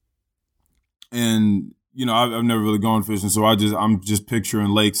 and I've never really gone fishing, so I'm just picturing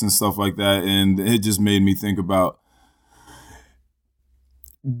lakes and stuff like that, and it just made me think about.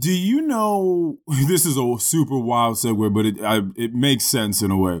 Do you know? This is a super wild segue, but it makes sense in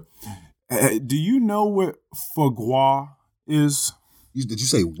a way. Do you know what Fagua is? Did you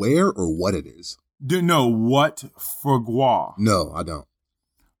say where or what it is? No, what Fagua? No, I don't.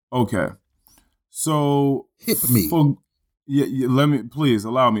 Okay, so hip me. Yeah, let me please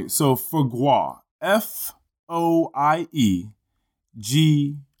allow me. So Fagua, FOIEGRAS.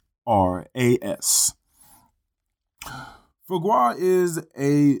 Fagua is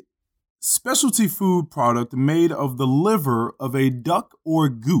a specialty food product made of the liver of a duck or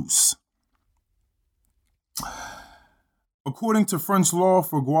goose. According to French law,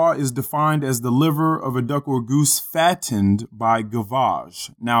 Fagua is defined as the liver of a duck or goose fattened by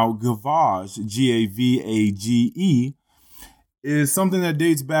gavage. Now, gavage, Gavage, is something that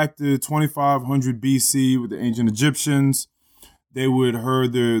dates back to 2500 BC with the ancient Egyptians. They would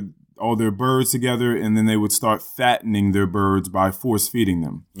herd all their birds together, and then they would start fattening their birds by force feeding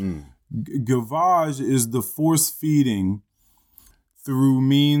them. Gavage is the force feeding through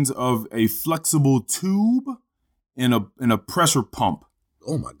means of a flexible tube in a pressure pump.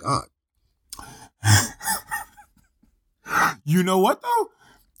 Oh my God. You know what though?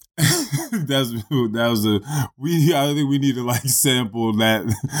 I think we need to like sample that.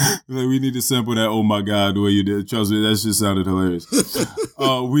 We need to sample that. Oh my God, the way you did. Trust me, that just sounded hilarious.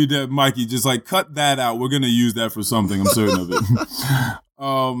 Mikey, just like cut that out. We're gonna use that for something. I'm certain of it.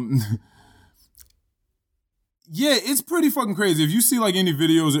 Yeah, it's pretty fucking crazy. If you see like any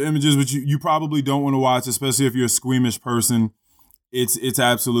videos or images, which you probably don't want to watch, especially if you're a squeamish person, it's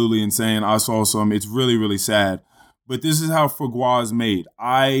absolutely insane. I saw some. It's really, really sad. But this is how Fagua is made.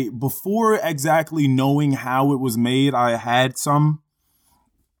 Before exactly knowing how it was made, I had some.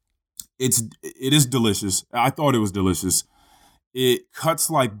 It is delicious. I thought it was delicious. It cuts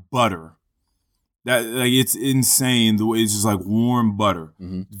like butter. It's insane the way it's just like warm butter.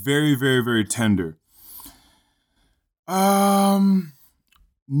 Mm-hmm. Very, very, very tender.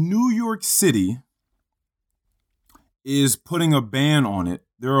 New York City is putting a ban on it.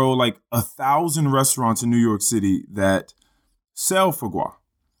 There are like 1,000 restaurants in New York City that sell Fagua,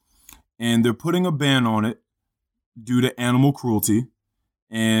 and they're putting a ban on it due to animal cruelty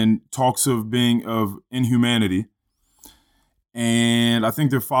and talks of inhumanity. And I think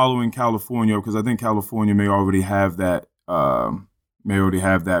they're following California because I think California may already have that ban,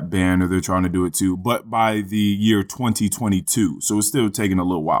 or they're trying to do it too. But by the year 2022, so it's still taking a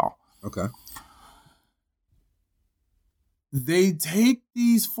little while. Okay. They take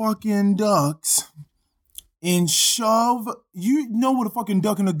these fucking ducks and shove. You know what a fucking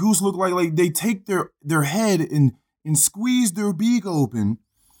duck and a goose look like? Like they take their head and squeeze their beak open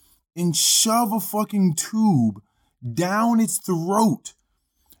and shove a fucking tube down its throat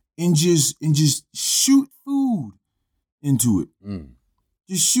and just shoot food into it.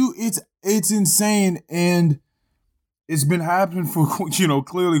 Just shoot. It's insane, and it's been happening for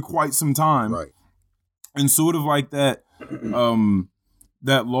clearly quite some time. Right. And sort of like that.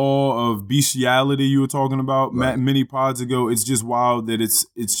 That law of bestiality you were talking about many pods ago, it's just wild that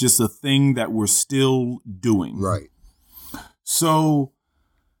it's just a thing that we're still doing. Right. So,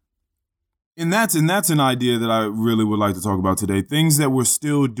 and that's an idea that I really would like to talk about today. Things that we're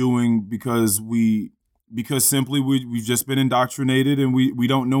still doing because simply we've just been indoctrinated and we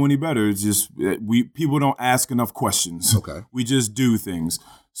don't know any better. It's just people don't ask enough questions. Okay. We just do things.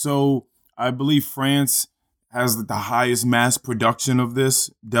 So I believe France has the highest mass production of this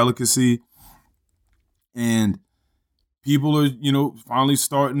delicacy. And people are, finally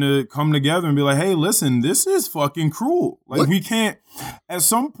starting to come together and be like, hey, listen, this is fucking cruel. Like we can't, at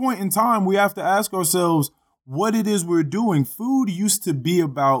some point in time, we have to ask ourselves what it is we're doing. Food used to be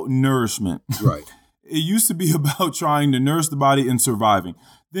about nourishment. Right. It used to be about trying to nourish the body and surviving.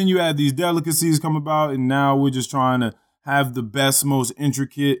 Then you had these delicacies come about, and now we're just trying to have the best, most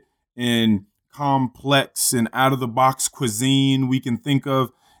intricate and complex and out-of-the-box cuisine we can think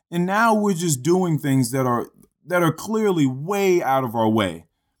of. And now we're just doing things that are clearly way out of our way.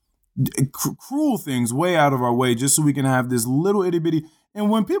 cruel things way out of our way just so we can have this little itty bitty. And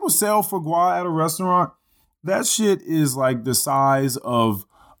when people sell foie gras at a restaurant, that shit is like the size of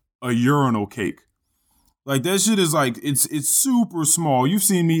a urinal cake. Like that shit is like it's super small. You've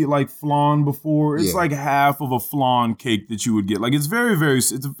seen me eat like flan before. It's like half of a flan cake that you would get. Like it's a very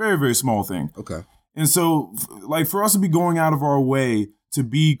very small thing. Okay. And so like for us to be going out of our way to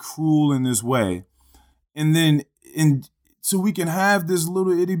be cruel in this way, and then so we can have this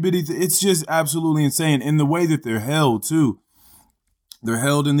little itty bitty it's just absolutely insane. And the way that they're held too. They're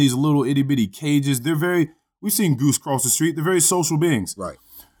held in these little itty bitty cages. We've seen goose cross the street. They're very social beings. Right.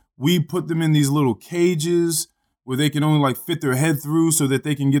 We put them in these little cages where they can only like fit their head through so that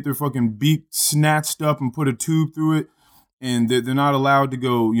they can get their fucking beak snatched up and put a tube through it. And they're not allowed to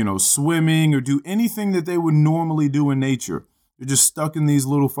go, swimming or do anything that they would normally do in nature. They're just stuck in these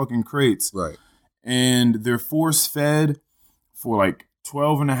little fucking crates. Right. And they're force fed for like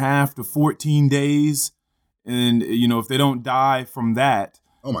 12 and a half to 14 days. And, if they don't die from that,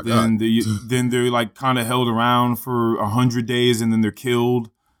 oh my God, then they're like kind of held around for 100 days and then they're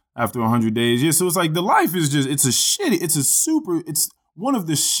killed after 100 days. Yeah, so it's like the life is just, it's one of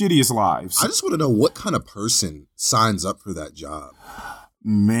the shittiest lives. I just want to know what kind of person signs up for that job.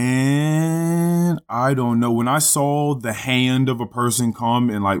 Man, I don't know. When I saw the hand of a person come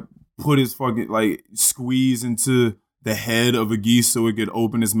and like put his fucking like squeeze into the head of a geese so it could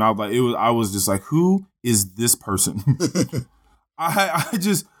open its mouth, I was just like, who is this person? I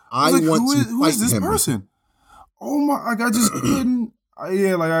was like, who is this person? Oh my, like I just couldn't. I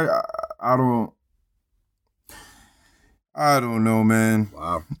don't know, man.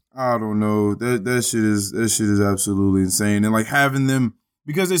 Wow. I don't know. That shit is absolutely insane. And like having them,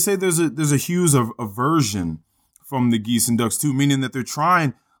 because they say there's a huge aversion from the geese and ducks too, meaning that they're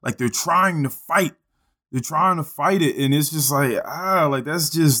trying to fight. They're trying to fight it, and it's just like that's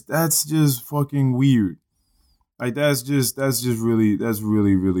just fucking weird. Like that's really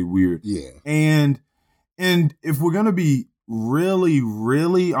really weird. Yeah. And if we're gonna be really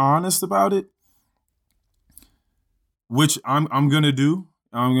really honest about it, which I'm gonna do,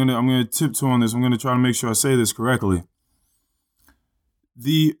 I'm gonna tiptoe on this. I'm gonna try to make sure I say this correctly.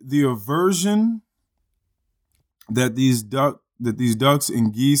 The aversion that these ducks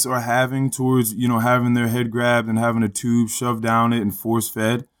and geese are having towards, having their head grabbed and having a tube shoved down it and force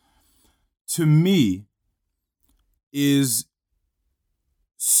fed, to me, is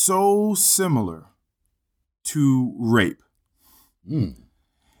so similar to rape.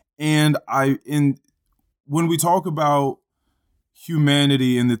 And when we talk about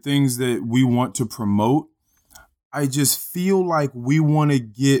humanity and the things that we want to promote, I just feel like we want to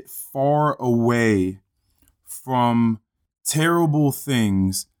get far away from terrible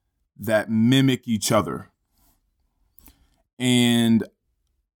things that mimic each other. And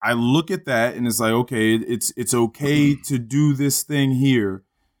I look at that and it's like, okay, it's okay to do this thing here.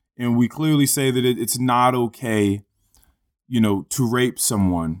 And we clearly say that it's not okay, to rape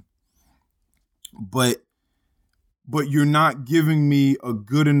someone. But you're not giving me a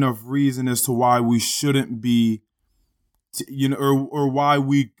good enough reason as to why we shouldn't be, or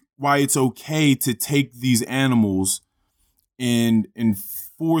why it's okay to take these animals and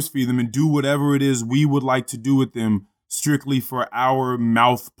force feed them and do whatever it is we would like to do with them strictly for our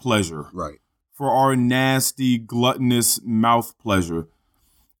mouth pleasure. Right. For our nasty, gluttonous mouth pleasure.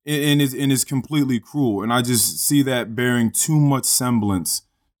 And it's completely cruel. And I just see that bearing too much semblance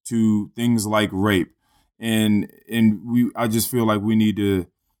to things like rape. And I just feel like we need to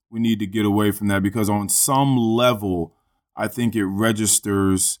get away from that, because on some level, I think it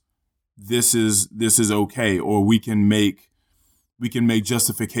registers this is okay, or we can make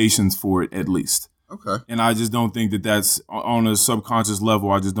justifications for it at least. Okay. And I just don't think that that's on a subconscious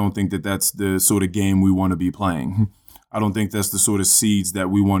level. I just don't think that that's the sort of game we want to be playing. I don't think that's the sort of seeds that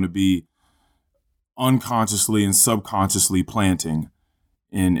we want to be unconsciously and subconsciously planting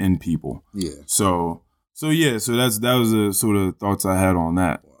in people. Yeah. So that was the sort of thoughts I had on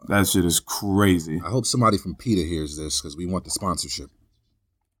that. Wow. That shit is crazy. I hope somebody from PETA hears this, because we want the sponsorship.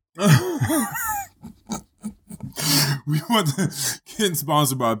 We want getting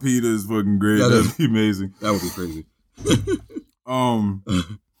sponsored by PETA is fucking great. That'd be amazing. That would be crazy.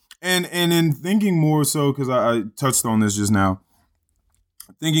 And in thinking more so, because I touched on this just now,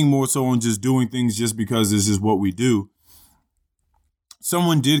 thinking more so on just doing things just because this is what we do.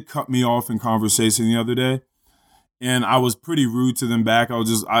 Someone did cut me off in conversation the other day, and I was pretty rude to them back.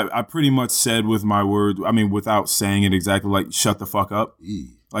 I pretty much said with my words, I mean, without saying it exactly, like, shut the fuck up.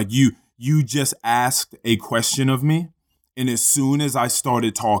 Like, you just asked a question of me, and as soon as I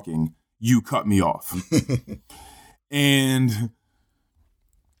started talking, you cut me off. And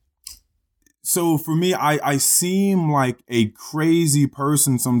so for me, I seem like a crazy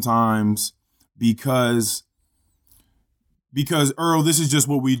person sometimes because Earl, this is just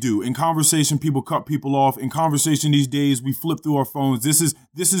what we do. In conversation, people cut people off. In conversation these days, we flip through our phones. This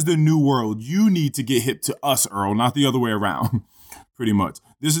is the new world. You need to get hip to us, Earl, not the other way around. Pretty much.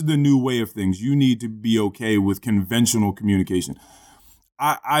 This is the new way of things. You need to be okay with conventional communication.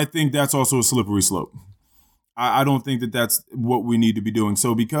 I think that's also a slippery slope. I don't think that that's what we need to be doing.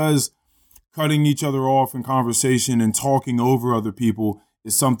 So because cutting each other off in conversation and talking over other people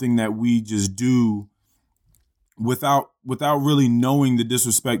is something that we just do without really knowing the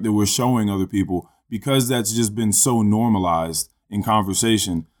disrespect that we're showing other people, because that's just been so normalized in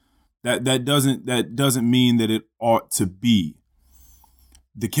conversation, that doesn't mean that it ought to be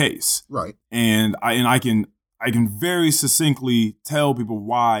the case. Right. And I can very succinctly tell people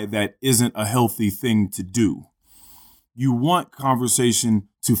why that isn't a healthy thing to do. You want conversation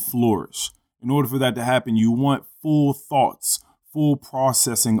to flourish. In order for that to happen, you want full thoughts, full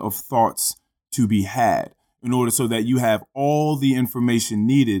processing of thoughts to be had, in order so that you have all the information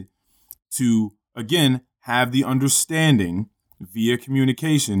needed to, again, have the understanding via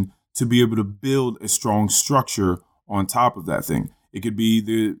communication to be able to build a strong structure on top of that thing. It could be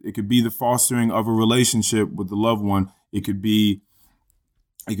the fostering of a relationship with the loved one. It could be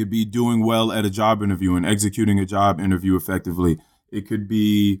doing well at a job interview and executing a job interview effectively. It could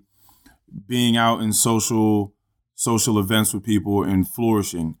be being out in social events with people and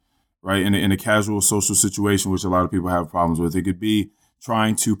flourishing, right, in a casual social situation, which a lot of people have problems with. It could be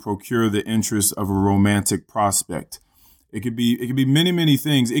trying to procure the interest of a romantic prospect. It could be many, many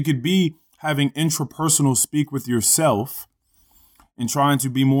things. It could be having intrapersonal speak with yourself and trying to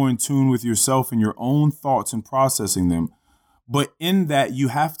be more in tune with yourself and your own thoughts and processing them. But in that, you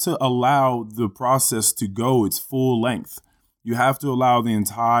have to allow the process to go its full length. You have to allow the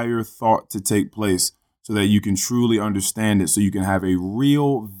entire thought to take place so that you can truly understand it, so you can have a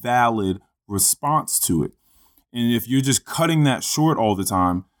real, valid response to it. And if you're just cutting that short all the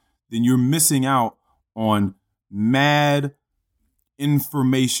time, then you're missing out on mad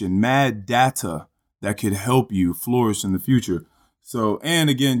information, mad data that could help you flourish in the future. So, and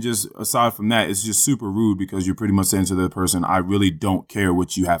again, just aside from that, it's just super rude because you're pretty much saying to the person, I really don't care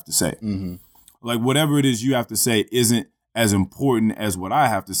what you have to say. Mm-hmm. Like whatever it is you have to say isn't as important as what I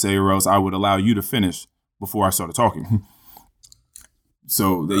have to say, or else I would allow you to finish before I started talking.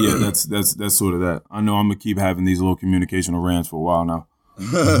 So yeah, that's sort of that. I know I'm gonna keep having these little communicational rants for a while now.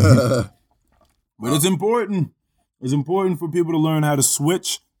 But it's important. It's important for people to learn how to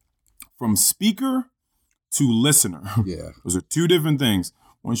switch from speaker to listener. Yeah. Those are two different things.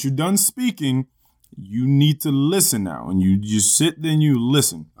 Once you're done speaking, you need to listen now. And you sit, then you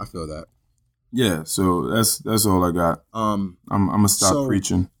listen. I feel that. Yeah, so that's all I got. I'm gonna stop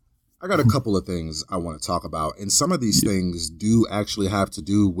preaching. I got a couple of things I want to talk about. And some of these things do actually have to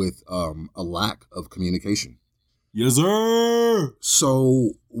do with a lack of communication. Yes, sir.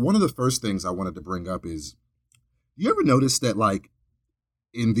 So one of the first things I wanted to bring up is, you ever notice that, like,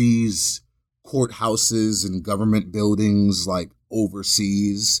 in these courthouses and government buildings, like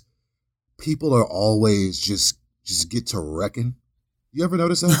overseas, people are always just get to wrecking? You ever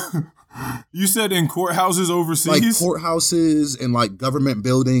notice that? You said in courthouses overseas? Like courthouses and like government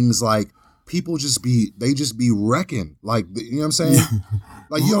buildings, like people just be wrecking. Like, you know what I'm saying?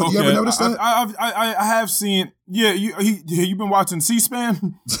 Like, you ever notice that? I have seen. Yeah, you been watching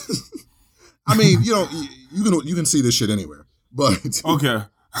C-SPAN? I mean, you can see this shit anywhere. But okay.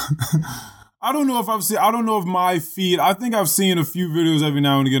 I don't know if my feed, I think I've seen a few videos every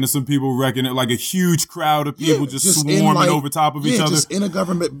now and again of some people wrecking it, like a huge crowd of people just swarming over top of each other. Just in a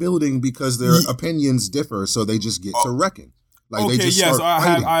government building because their opinions differ, so they just get to wrecking. Like, okay, they just yes, start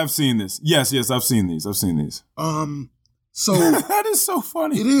I have seen this. Yes, I've seen these. So that is so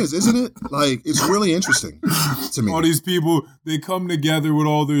funny. It is, isn't it? Like, it's really interesting to me. All these people, they come together with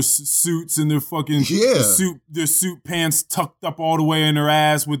all their suits and their fucking their suit pants tucked up all the way in their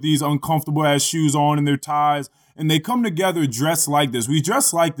ass with these uncomfortable ass shoes on and their ties, and they come together dressed like this. We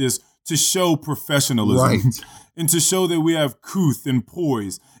dress like this to show professionalism, right, and to show that we have couth and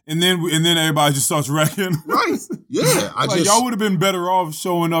poise. And then everybody just starts wrecking. Right. Yeah. Y'all would have been better off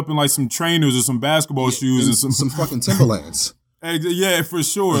showing up in like some trainers or some basketball shoes and some fucking Timberlands. Yeah, for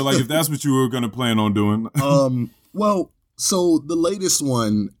sure. Like, if that's what you were gonna plan on doing. Well, so the latest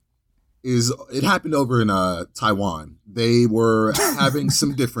one is, it happened over in Taiwan. They were having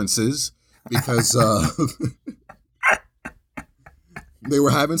some differences because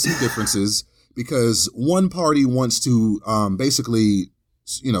one party wants to basically,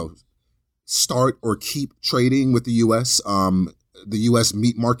 start or keep trading with the U.S. The U.S.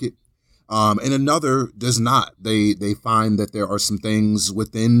 meat market. And another does not. They find that there are some things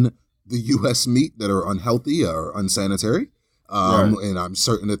within the U.S. meat that are unhealthy or unsanitary, and I'm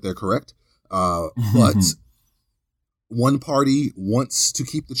certain that they're correct. But one party wants to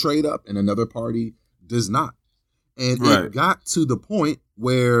keep the trade up, and another party does not. And it got to the point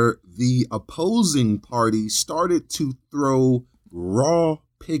where the opposing party started to throw raw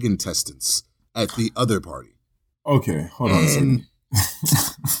pig intestines at the other party. Okay, hold on a second.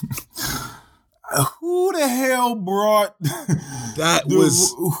 Who the hell brought that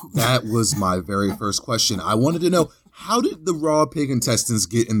was my very first question. I wanted to know, how did the raw pig intestines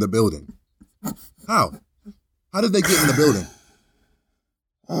get in the building? How did they get in the building?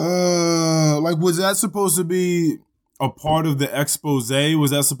 Like, was that supposed to be a part of the expose?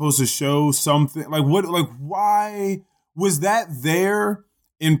 Was that supposed to show something? Like, what? Like, why was that there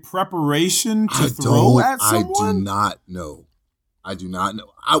in preparation to throw at someone? I do not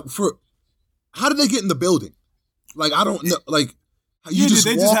know. How did they get in the building? Like, I don't know. Like, did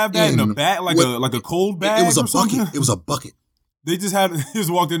they just have that in a bag, like a cold bag? It was a bucket. Something? It was a bucket. They just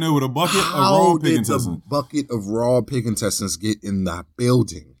walked in there with a bucket of raw pig intestines. How did the bucket of raw pig intestines get in the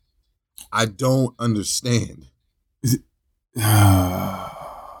building? I don't understand.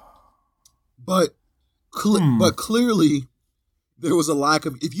 But clearly, there was a lack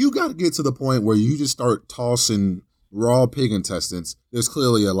of. If you got to get to the point where you just start tossing raw pig intestines, there's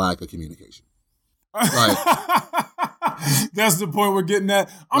clearly a lack of communication. Right. That's the point we're getting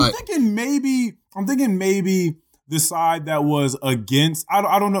at. I'm thinking maybe the side that was against.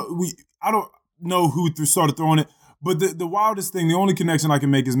 I don't know. I don't know who started throwing it. But the wildest thing, the only connection I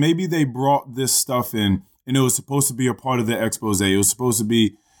can make is maybe they brought this stuff in, and it was supposed to be a part of the expose. It was supposed to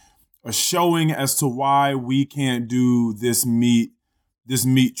be a showing as to why we can't do this meat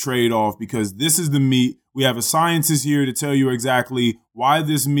trade-off, because this is the meat. We have a scientist here to tell you exactly why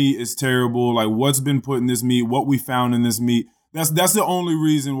this meat is terrible, like what's been put in this meat, what we found in this meat. That's the only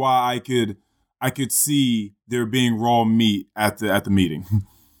reason why I could see there being raw meat at the meeting.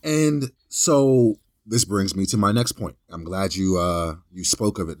 And so this brings me to my next point. I'm glad you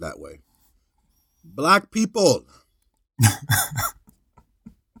spoke of it that way. Black people.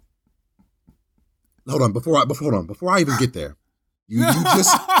 Hold on, before I even get there. You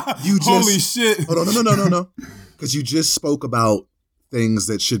just holy shit. Hold on, no. Because you just spoke about things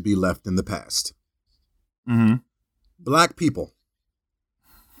that should be left in the past. Mm-hmm. Black people.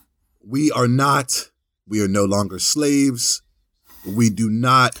 We are no longer slaves. We do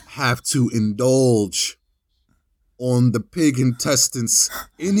not have to indulge on the pig intestines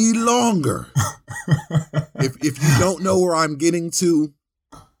any longer. If you don't know where I'm getting to,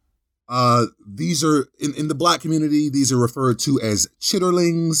 these are in the black community, these are referred to as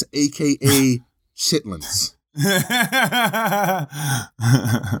chitterlings, aka chitlins.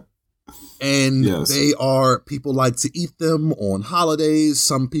 And yes, they are, people like to eat them on holidays.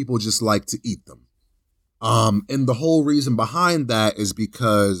 Some people just like to eat them. And the whole reason behind that is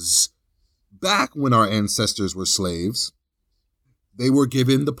because back when our ancestors were slaves, they were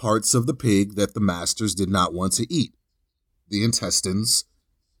given the parts of the pig that the masters did not want to eat. The intestines,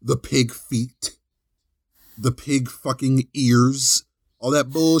 the pig feet, the pig fucking ears, all that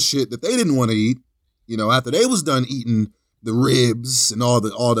bullshit that they didn't want to eat. You know, after they was done eating the ribs and all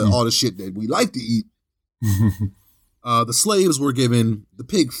the shit that we like to eat, the slaves were given the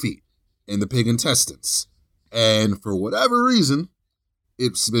pig feet and the pig intestines. And for whatever reason,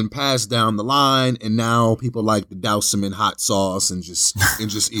 it's been passed down the line, and now people like to douse them in hot sauce and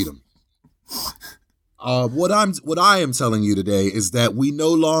just eat them. What I am telling you today is that we no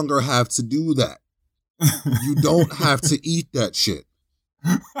longer have to do that. You don't have to eat that shit.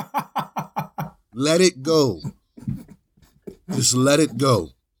 Let it go. Just let it go.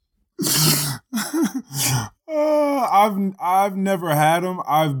 I've never had them.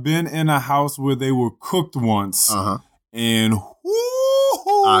 I've been in a house where they were cooked once, and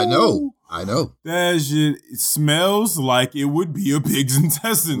I know. That shit smells like it would be a pig's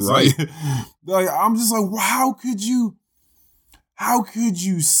intestines. Right. Like I'm just like, well, how could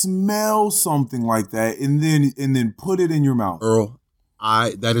you smell something like that and then put it in your mouth? Earl,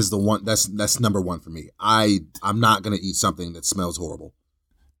 that is the one that's number one for me. I'm not gonna eat something that smells horrible.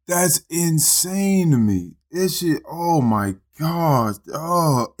 That's insane to me. That shit, oh my gosh.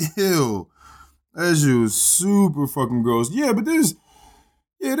 Oh, ew. That shit was super fucking gross. Yeah, but there's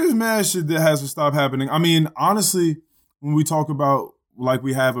mad shit that has to stop happening. I mean, honestly, when we talk about, like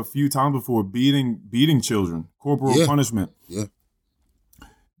we have a few times before, beating children, corporal punishment. Yeah.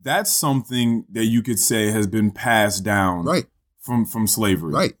 That's something that you could say has been passed down from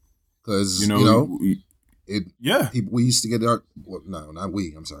slavery. Right. Because, people, we used to get our, well, no, not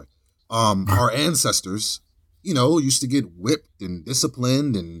we, I'm sorry. our ancestors, used to get whipped and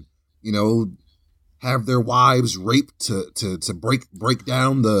disciplined and, have their wives raped to break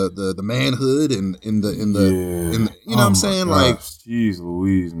down the manhood and in the what I'm saying? Gosh. Like, jeez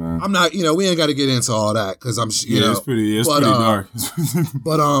Louise, man. I'm not, we ain't got to get into all that because I'm, it's pretty dark.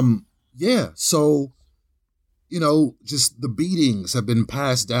 But yeah, so just the beatings have been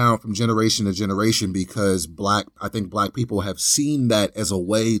passed down from generation to generation because I think black people have seen that as a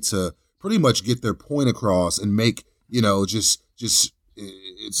way to pretty much get their point across and make, just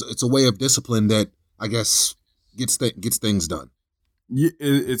it's a way of discipline that I guess gets things done. Yeah,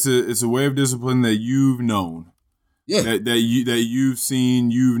 it's a way of discipline that you've known. Yeah. That you've seen,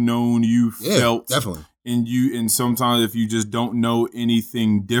 you've known, you've felt. Definitely. And sometimes if you just don't know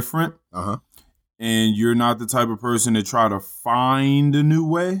anything different, and you're not the type of person to try to find a new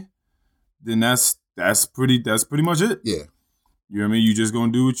way, then that's pretty much it. Yeah. You know what I mean? You just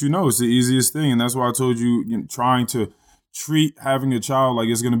gonna do what you know. It's the easiest thing. And that's why I told you, trying to treat having a child like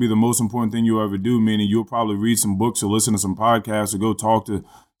it's gonna be the most important thing you'll ever do, meaning you'll probably read some books or listen to some podcasts or go talk to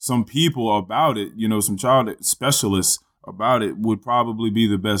some people about it, some child specialists about it would probably be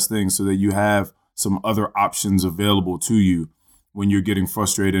the best thing so that you have some other options available to you when you're getting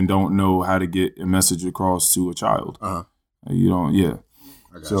frustrated and don't know how to get a message across to a child. You don't, yeah.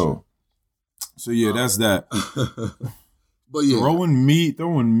 So yeah, that's that. But yeah, throwing meat.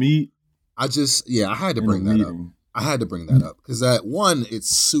 I had to bring that up. I had to bring that up because that one, it's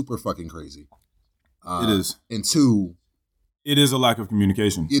super fucking crazy. It is, and two, it is a lack of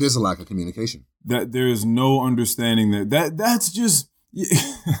communication. It is a lack of communication. That there is no understanding that's just.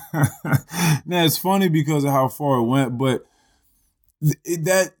 Now it's funny because of how far it went, but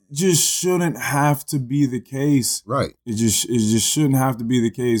that just shouldn't have to be the case. Right. It just shouldn't have to be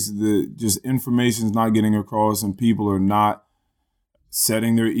the case. Just information is not getting across, and people are not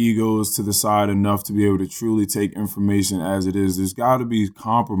setting their egos to the side enough to be able to truly take information as it is. There's got to be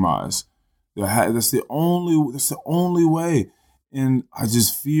compromise. That's the only way. And I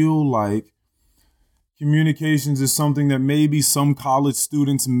just feel like communications is something that maybe some college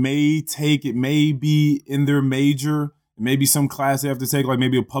students may take. It may be in their major. Maybe some class they have to take, like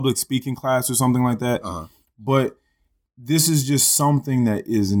maybe a public speaking class or something like that. But this is just something that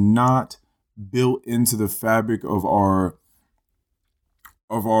is not built into the fabric of our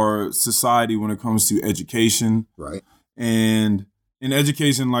society when it comes to education. Right. And in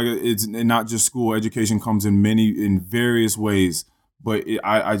education, like it's not just school. Education comes in various ways, but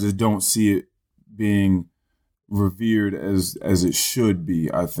I just don't see it being revered as it should be,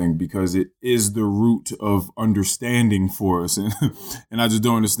 I think, because it is the root of understanding for us. And I just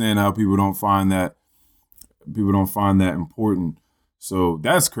don't understand how people don't find that important. So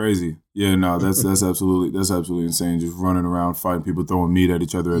that's crazy. Yeah, no, that's absolutely insane. Just running around fighting people, throwing meat at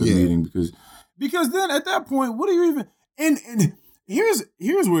each other at a meeting because then at that point, what do you even and here's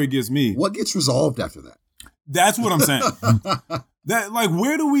where it gets me. What gets resolved after that? That's what I'm saying. That like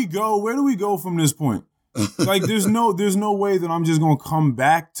where do we go? Where do we go from this point? Like there's no way that I'm just gonna come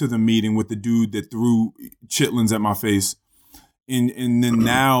back to the meeting with the dude that threw chitlins at my face, and then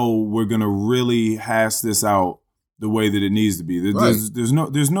now we're gonna really hash this out the way that it needs to be.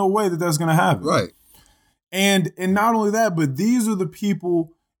 There's no way that that's gonna happen. Right. And not only that, but these are the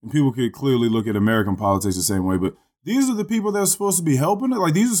people, and people could clearly look at American politics the same way, but these are the people that are supposed to be helping it.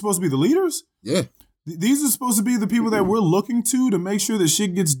 Like these are supposed to be the leaders. Yeah. These are supposed to be the people that we're looking to make sure that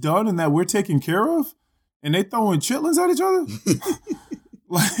shit gets done and that we're taken care of. And they throwing chitlins at each other?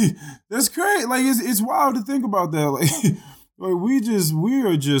 Like, that's crazy. Like, it's wild to think about that. Like we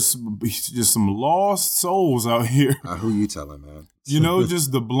are just some lost souls out here. Who you telling, man?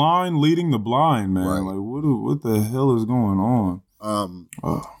 Just the blind leading the blind, man. Right. Like, what the hell is going on?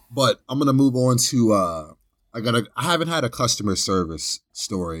 But I'm gonna move on to I haven't had a customer service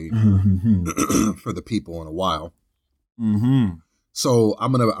story for the people in a while. Mm-hmm. So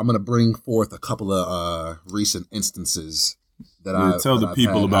I'm gonna bring forth a couple of recent instances that I tell the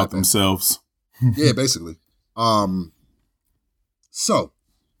people about themselves. Yeah, basically. So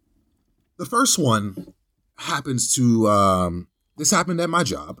the first one happens to this happened at my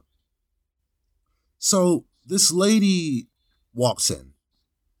job. So this lady walks in,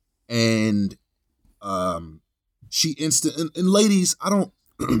 and she and ladies, I don't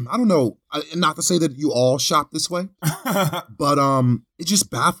know, not to say that you all shop this way, but it just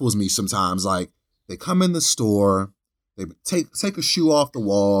baffles me sometimes. Like they come in the store, they take a shoe off the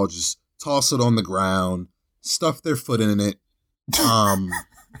wall, just toss it on the ground, stuff their foot in it.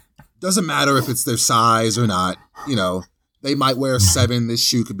 Doesn't matter if it's their size or not. They might wear a 7. This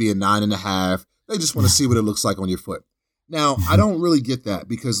shoe could be a 9.5. They just want to see what it looks like on your foot. Now, I don't really get that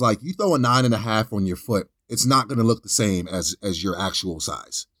because, like, you throw a 9.5 on your foot, it's not going to look the same as your actual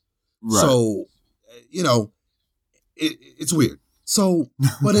size. Right. So, you know, it's weird. So,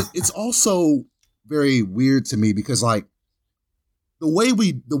 but it's also very weird to me because, like, the way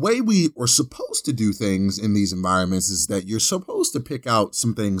we are supposed to do things in these environments is that you're supposed to pick out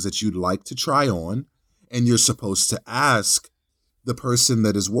some things that you'd like to try on, and you're supposed to ask the person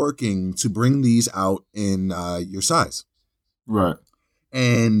that is working to bring these out in your size. Right.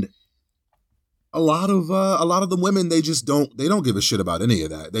 And a lot of the women, they don't give a shit about any of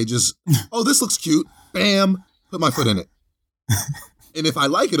that. They just, oh, this looks cute. Bam, put my foot in it. And if I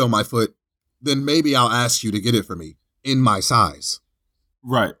like it on my foot, then maybe I'll ask you to get it for me in my size.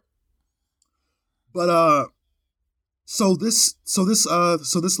 Right. But so this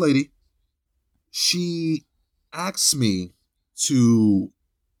lady, she asked me to,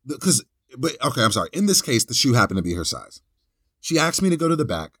 I'm sorry. In this case, the shoe happened to be her size. She asked me to go to the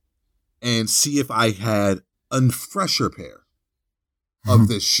back and see if I had a fresher pair of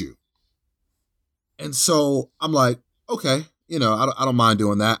this shoe. And so I'm like, okay, you know, I don't mind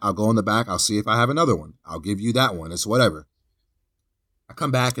doing that. I'll go in the back. I'll see if I have another one. I'll give you that one. It's whatever. I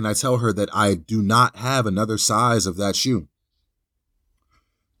come back and I tell her that I do not have another size of that shoe.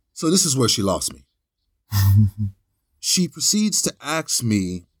 So this is where she lost me. She proceeds to ask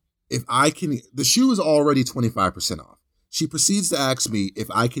me if I can, the shoe is already 25% off. She proceeds to ask me if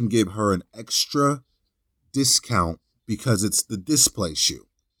I can give her an extra discount because it's the display shoe.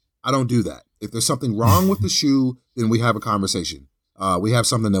 I don't do that. If there's something wrong with the shoe, then we have a conversation. We have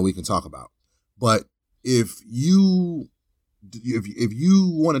something that we can talk about. But if you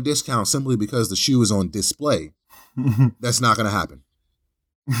want a discount simply because the shoe is on display, that's not going to happen.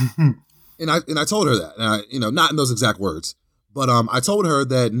 And I told her that, and not in those exact words, but I told her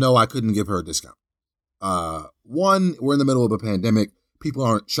that no, I couldn't give her a discount. One, we're in the middle of a pandemic. People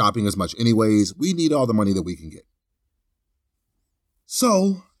aren't shopping as much anyways. We need all the money that we can get.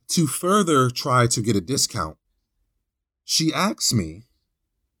 So to further try to get a discount, she asks me,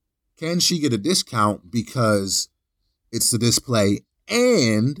 can she get a discount because it's the display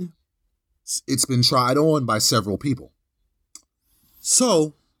and it's been tried on by several people?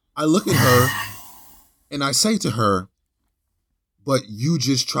 So I look at her and I say to her, but you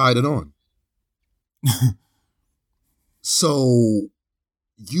just tried it on. So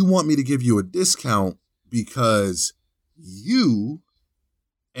you want me to give you a discount because you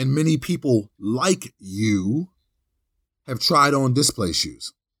and many people like you have tried on display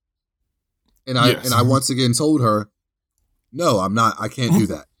shoes. And I once again told her, no, I'm not, I can't do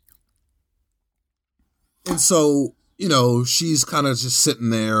that. And so, she's kind of just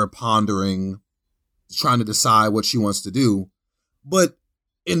sitting there pondering, trying to decide what she wants to do. But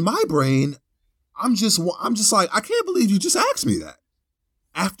in my brain, I'm just like, I can't believe you just asked me that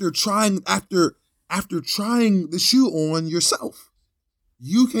after trying the shoe on yourself.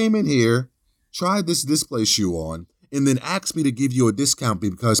 You came in here, tried this display shoe on, and then asked me to give you a discount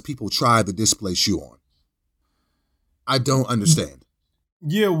because people tried the display shoe on. I don't understand.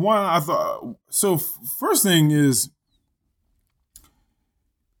 Yeah, one, I thought, so first thing is,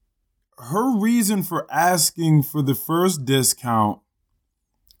 her reason for asking for the first discount,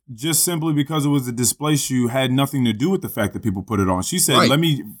 just simply because it was a display shoe, had nothing to do with the fact that people put it on. She said, right. let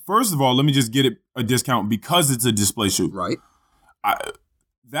me just get it a discount because it's a display shoe. Right.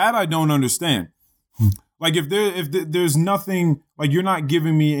 That I don't understand. Like if there's nothing, like you're not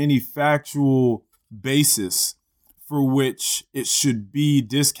giving me any factual basis for which it should be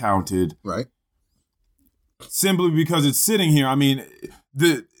discounted. Right. Simply because it's sitting here. I mean,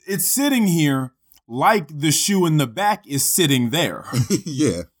 it's sitting here like the shoe in the back is sitting there.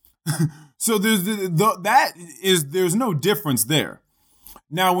 Yeah. So there's no difference there.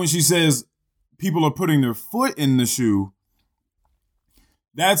 Now, when she says people are putting their foot in the shoe,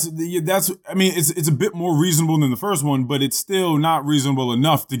 that's I mean, it's a bit more reasonable than the first one, but it's still not reasonable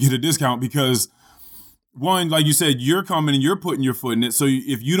enough to get a discount because, one, like you said, you're coming and you're putting your foot in it. So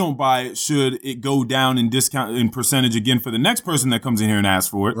if you don't buy it, should it go down in discount in percentage again for the next person that comes in here and asks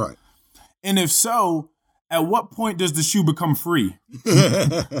for it? Right. And if so, at what point does the shoe become free? like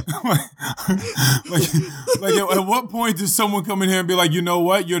at what point does someone come in here and be like, you know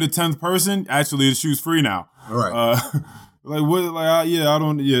what? You're the 10th person. Actually, the shoe's free now. All right.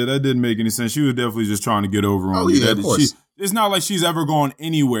 That didn't make any sense. She was definitely just trying to get over on you. Yeah, of course. It's not like she's ever gone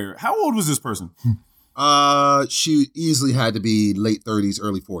anywhere. How old was this person? She easily had to be late 30s,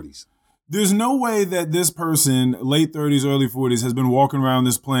 early 40s. There's no way that this person, late 30s, early 40s, has been walking around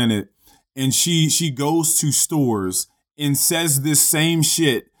this planet and she goes to stores and says this same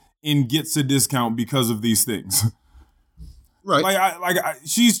shit and gets a discount because of these things. Right.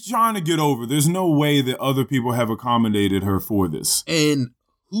 She's trying to get over. There's no way that other people have accommodated her for this. And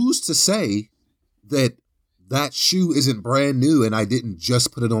who's to say that shoe isn't brand new and I didn't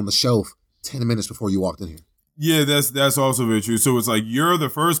just put it on the shelf 10 minutes before you walked in here? Yeah, that's also very true. So it's like you're the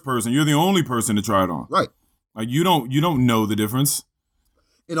first person, you're the only person to try it on. Right. Like you don't know the difference.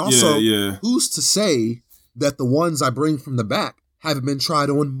 And also, yeah. Who's to say that the ones I bring from the back haven't been tried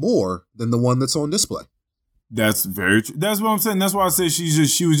on more than the one that's on display? That's very true. That's what I'm saying. That's why I say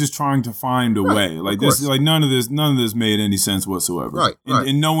she was just trying to find a way. Like this, like none of this made any sense whatsoever. Right.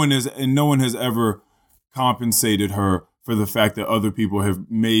 And no one has ever compensated her for the fact that other people have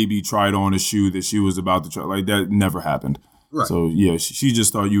maybe tried on a shoe that she was about to try. Like that never happened. Right. So yeah, she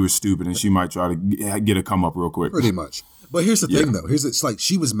just thought you were stupid and she might try to get a come up real quick. Pretty much. But here's the thing though. It's like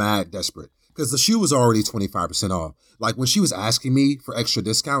she was mad desperate because the shoe was already 25% off. Like when she was asking me for extra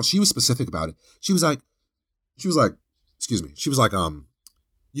discounts, she was specific about it. She was like, excuse me. She was like,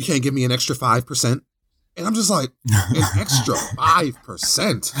 you can't give me an extra 5%. And I'm just like, an extra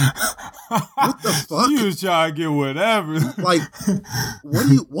 5%? What the fuck? She was trying to get whatever. Like,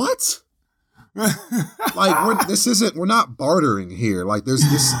 what? Like, we're not bartering here. Like,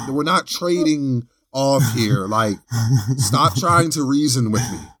 we're not trading off here. Like, stop trying to reason with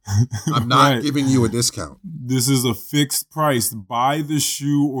me. I'm not giving you a discount. This is a fixed price. Buy the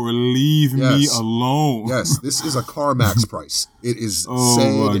shoe or leave me alone. Yes, this is a CarMax price. It is said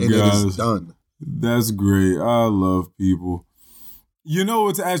and it is done. That's great. I love people. You know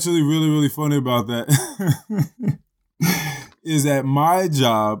what's actually really, really funny about that is at my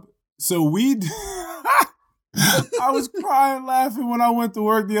job. So I was crying laughing when I went to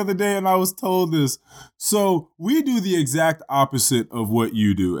work the other day and I was told this. So we do the exact opposite of what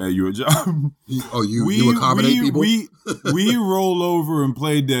you do at your job. You accommodate people? We roll over and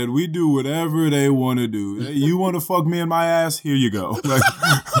play dead. We do whatever they want to do. You want to fuck me in my ass? Here you go. Like,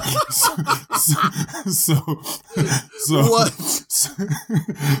 so what?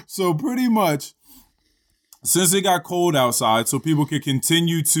 So pretty much, since it got cold outside, so people could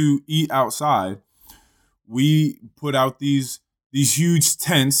continue to eat outside, we put out these huge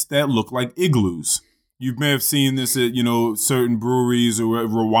tents that look like igloos. You may have seen this at, certain breweries or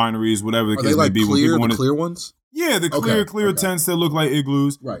wineries, whatever the case may be. Are they clear ones? Yeah, the clear tents that look like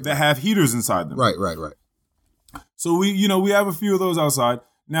igloos that have heaters inside them. Right. So we have a few of those outside.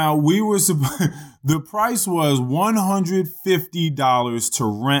 Now the price was $150 to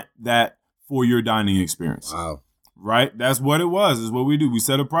rent that for your dining experience. Wow. Right? That's what it was. Is what we do. We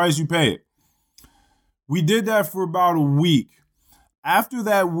set a price, you pay it. We did that for about a week. After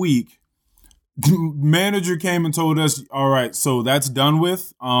that week, the manager came and told us, all right, so that's done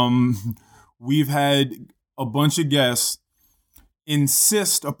with. We've had a bunch of guests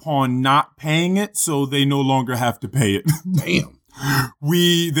insist upon not paying it, so they no longer have to pay it. Damn.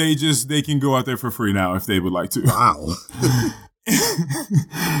 They can go out there for free now if they would like to. Wow.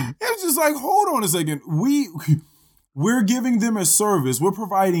 It's just like, hold on a second. We're giving them a service. We're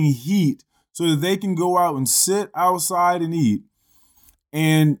providing heat so that they can go out and sit outside and eat.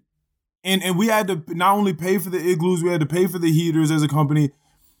 And we had to not only pay for the igloos, we had to pay for the heaters as a company.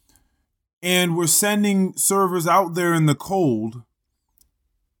 And we're sending servers out there in the cold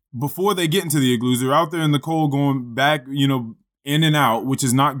before they get into the igloos. They're out there in the cold going back, in and out, which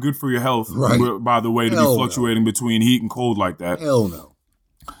is not good for your health, by the way, to be fluctuating between heat and cold like that. Hell no.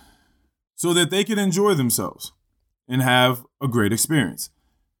 So that they can enjoy themselves and have a great experience.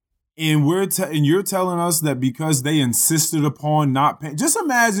 And you're telling us that because they insisted upon not paying. Just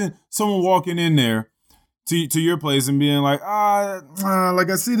imagine someone walking in there to your place and being like, like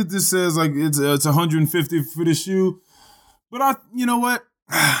I see that this says like it's $150 for the shoe, but you know what?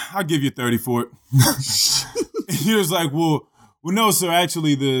 I'll give you $30 for it. And you're just like, well, no, sir.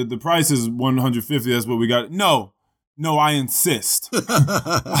 Actually, the price is $150. That's what we got. No, I insist.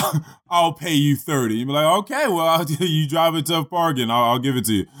 I'll pay you $30. You'd be like, okay, well, you drive a tough bargain. I'll give it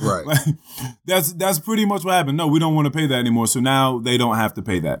to you. Right. Like, that's pretty much what happened. No, we don't want to pay that anymore. So now they don't have to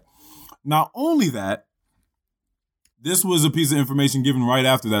pay that. Not only that, this was a piece of information given right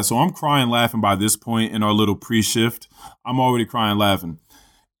after that. So I'm crying laughing by this point in our little pre-shift. I'm already crying laughing.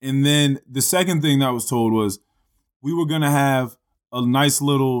 And then the second thing that was told was we were going to have a nice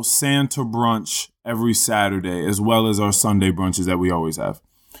little Santa brunch every Saturday, as well as our Sunday brunches that we always have.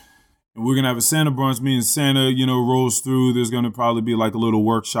 And we're going to have a Santa brunch, meaning Santa, rolls through. There's going to probably be like a little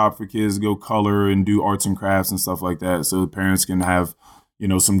workshop for kids to go color and do arts and crafts and stuff like that. So the parents can have,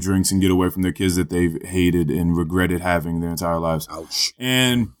 some drinks and get away from their kids that they've hated and regretted having their entire lives. Ouch.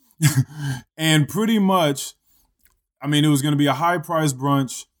 And pretty much, it was going to be a high price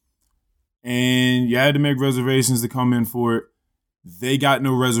brunch and you had to make reservations to come in for it. They got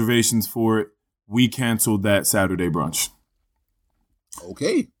no reservations for it. We canceled that Saturday brunch.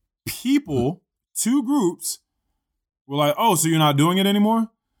 Okay. People, 2 groups, were like, oh, so you're not doing it anymore?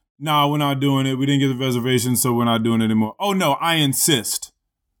 No, we're not doing it. We didn't get the reservation, so we're not doing it anymore. Oh, no, I insist.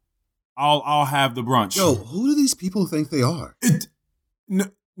 I'll have the brunch. Yo, who do these people think they are?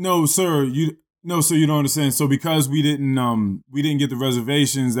 No, sir, you don't understand. So because we didn't get the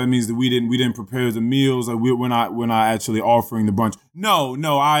reservations, that means that we didn't prepare the meals. Like we're not actually offering the brunch. No,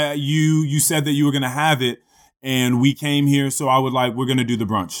 you said that you were gonna have it, and we came here, so we're gonna do the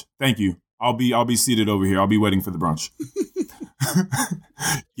brunch. Thank you. I'll be seated over here. I'll be waiting for the brunch.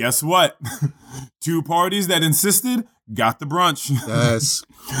 Guess what? 2 parties that insisted got the brunch. That's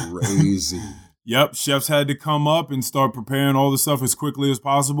crazy. Yep, chefs had to come up and start preparing all the stuff as quickly as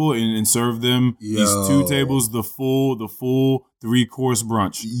possible and serve them these 2 tables the full 3-course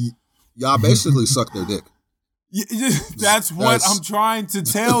brunch. Y'all basically suck their dick. That's what I'm trying to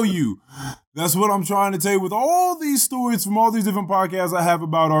tell you. That's what I'm trying to tell you with all these stories from all these different podcasts I have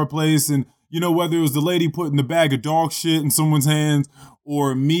about our place. And, whether it was the lady putting the bag of dog shit in someone's hands,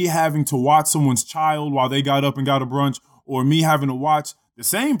 or me having to watch someone's child while they got up and got a brunch, or me having to watch the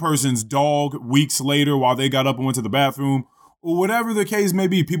same person's dog weeks later while they got up and went to the bathroom, or whatever the case may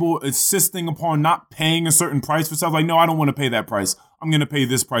be, people insisting upon not paying a certain price for stuff. Like, no, I don't want to pay that price. I'm going to pay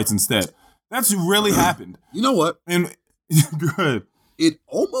this price instead. That's really happened. You know what? And good. It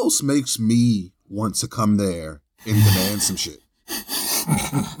almost makes me want to come there and demand some shit.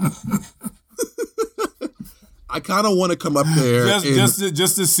 I kind of want to come up there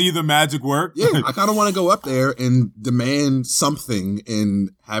just to see the magic work. Yeah, I kind of want to go up there and demand something and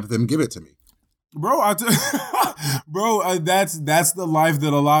have them give it to me. Bro, that's the life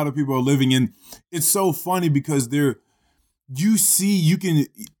that a lot of people are living in. It's so funny because you can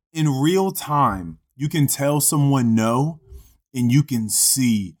in real time, you can tell someone no, and you can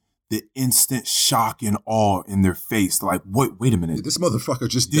see the instant shock and awe in their face. Like, wait a minute. Did this motherfucker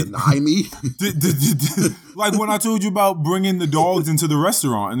just deny me? Like when I told you about bringing the dogs into the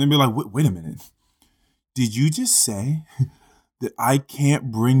restaurant and then be like, wait a minute. Did you just say that I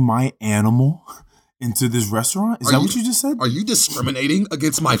can't bring my animal into this restaurant? Is that what you just said? Are you discriminating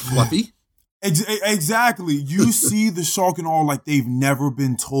against my Fluffy? Exactly. You see the shock and awe like they've never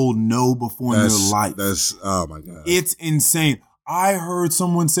been told no before in their life. Oh my God. It's insane. I heard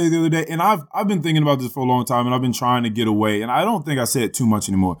someone say the other day, and I've been thinking about this for a long time, and I've been trying to get away, and I don't think I say it too much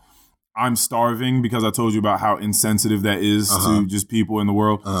anymore. I'm starving because I told you about how insensitive that is to just people in the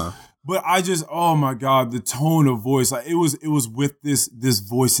world. But I just, oh my God, the tone of voice, like it was with this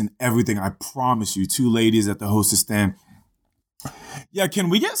voice and everything. I promise you, 2 ladies at the hostess stand. Yeah, can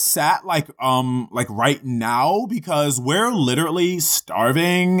we get sat like right now because we're literally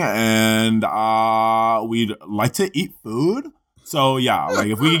starving and we'd like to eat food. So yeah, like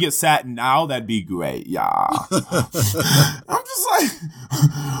if we could get sat now, that'd be great. Yeah. I'm just like,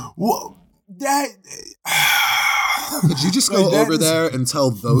 well, that. Could you just go over there and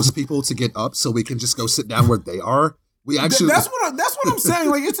tell those people to get up so we can just go sit down where they are? We actually. That's what I'm saying.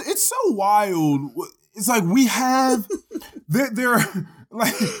 Like it's so wild. It's like we have. They're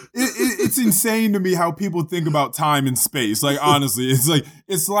like it's insane to me how people think about time and space. Like honestly,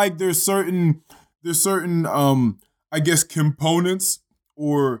 it's like there's certain I guess components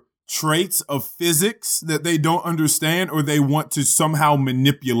or traits of physics that they don't understand or they want to somehow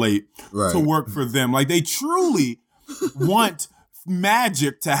manipulate to work for them. Like they truly want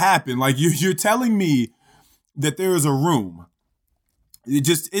magic to happen. Like you're telling me that there is a room.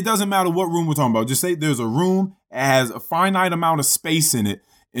 It doesn't matter what room we're talking about. Just say there's a room, it has a finite amount of space in it,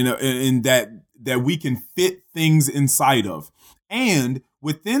 in that we can fit things inside of. And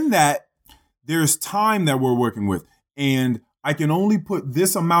within that, there's time that we're working with. And I can only put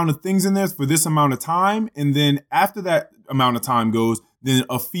this amount of things in there for this amount of time. And then after that amount of time goes, then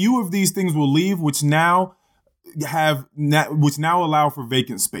a few of these things will leave, which now allow for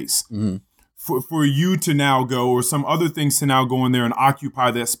vacant space. Mm-hmm. For you to now go, or some other things to now go in there and occupy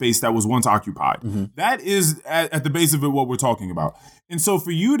that space that was once occupied. Mm-hmm. That is at the base of it what we're talking about. And so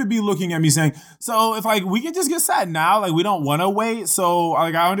for you to be looking at me saying, so if like we can just get sat now, like we don't want to wait. So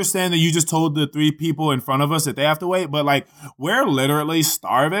like I understand that you just told the 3 people in front of us that they have to wait, but like we're literally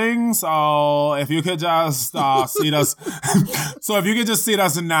starving. So if you could just seat us, so if you could just seat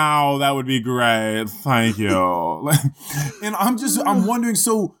us now, that would be great. Thank you. And I'm wondering.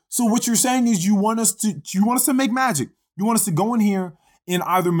 So what you're saying is you want us to make magic. You want us to go in here and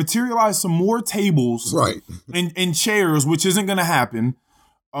either materialize some more tables and chairs, which isn't going to happen,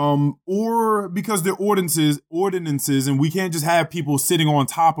 or because they're ordinances and we can't just have people sitting on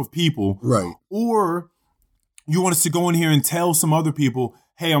top of people. Right. Or you want us to go in here and tell some other people,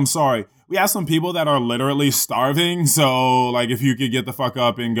 hey, I'm sorry. We have some people that are literally starving. So, like, if you could get the fuck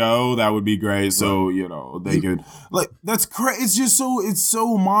up and go, that would be great. So, you know, they could, like, that's crazy. It's just it's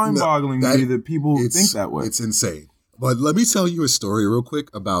so mind boggling to me that people think that way. It's insane. But let me tell you a story real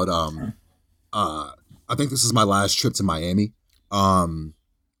quick about, I think this is my last trip to Miami.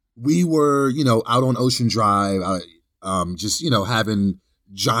 We were, you know, out on Ocean Drive, just, you know, having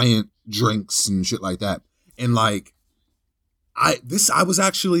giant drinks and shit like that. And like, I was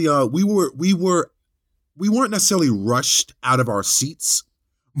actually, we weren't necessarily rushed out of our seats,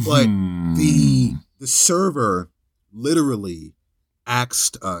 but the server literally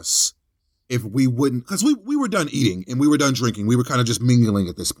asked us if we wouldn't, because we were done eating and we were done drinking. We were kind of just mingling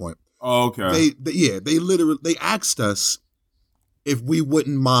at this point. Oh, okay. They asked us if we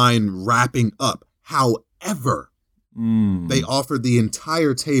wouldn't mind wrapping up. However, they offered the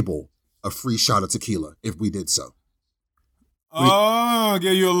entire table a free shot of tequila if we did so.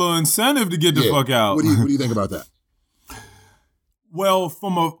 Gave you a little incentive to get the fuck out. What do you think about that? Well,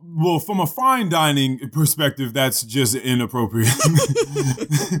 from a fine dining perspective, that's just inappropriate.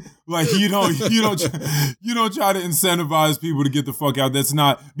 Like you don't try to incentivize people to get the fuck out. That's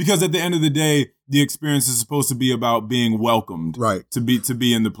not, because at the end of the day, the experience is supposed to be about being welcomed, right? To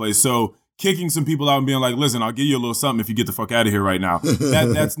be in the place. So kicking some people out and being like, listen, I'll give you a little something if you get the fuck out of here right now.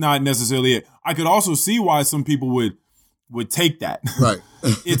 That's not necessarily it. I could also see why some people would take that. Right.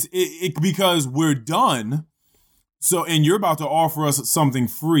 It's because we're done. So, and you're about to offer us something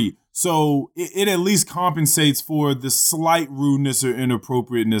free. So it at least compensates for the slight rudeness or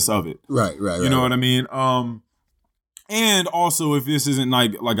inappropriateness of it. Right. You know what I mean? And also, if this isn't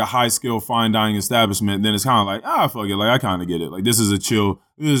like a high scale fine dining establishment, then it's kind of like, fuck it. Like, I kind of get it. Like, this is a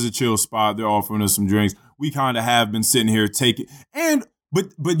chill spot. They're offering us some drinks. We kind of have been sitting here taking,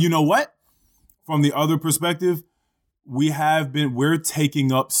 but you know what? From the other perspective, we're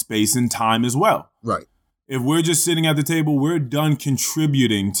taking up space and time as well. Right. If we're just sitting at the table, we're done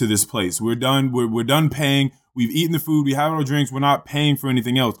contributing to this place. We're done paying. We've eaten the food. We have our drinks. We're not paying for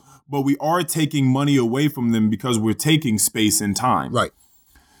anything else. But we are taking money away from them because we're taking space and time. Right.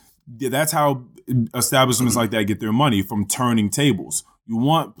 That's how establishments like that get their money, from turning tables. You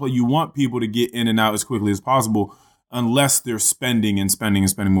want people to get in and out as quickly as possible, unless they're spending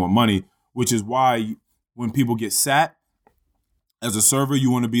more money, which is why when people get sat, as a server,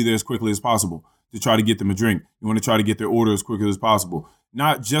 you want to be there as quickly as possible to try to get them a drink. You want to try to get their order as quickly as possible,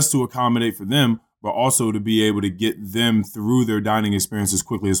 not just to accommodate for them, but also to be able to get them through their dining experience as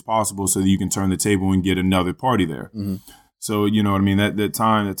quickly as possible so that you can turn the table and get another party there. Mm-hmm. So, you know what I mean? That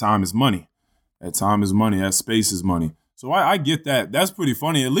time is money. That time is money. That space is money. So I get that. That's pretty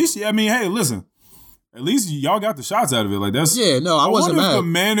funny. At least, I mean, hey, listen. At least y'all got the shots out of it. Like, that's, yeah. No, I wasn't mad. If the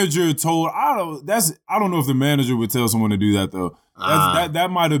manager told, I don't know if the manager would tell someone to do that though.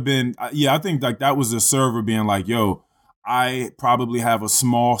 That might have been, I think like that was the server being like, yo, I probably have a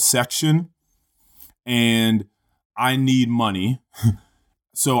small section and I need money,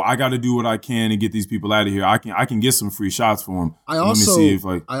 so I got to do what I can to get these people out of here. I can get some free shots for them. I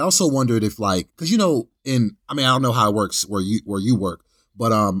also wondered if, like, because you know, I don't know how it works where you work.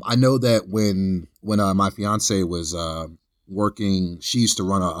 But I know that when my fiance was working, she used to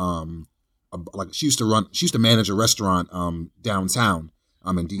run she used to manage a restaurant downtown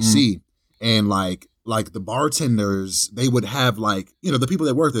in DC, and like the bartenders, they would have, like, you know, the people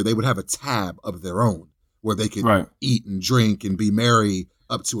that work there, they would have a tab of their own where they could eat and drink and be merry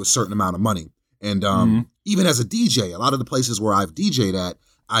up to a certain amount of money. And even as a DJ, a lot of the places where I've DJ'd at,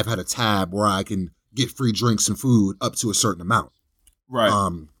 I've had a tab where I can get free drinks and food up to a certain amount. Right.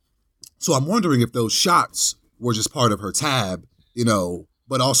 So I'm wondering if those shots were just part of her tab, you know,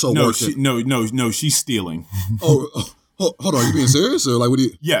 but also no, she's stealing. Hold on, you being serious, or like, what do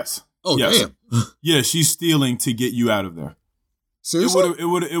you? Yes. Oh, yes. Damn. Yeah, she's stealing to get you out of there. Seriously? It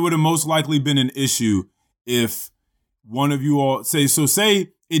would have most likely been an issue if one of you all say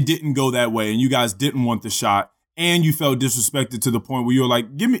it didn't go that way and you guys didn't want the shot and you felt disrespected to the point where you were like,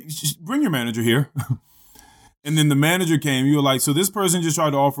 bring your manager here. And then the manager came, you were like, so this person just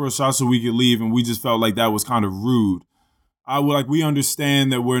tried to offer a shot so we could leave, and we just felt like that was kind of rude. We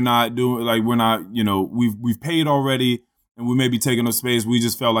understand that we're not, you know, we've paid already and we may be taking up space. We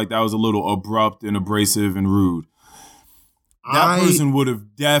just felt like that was a little abrupt and abrasive and rude. That person would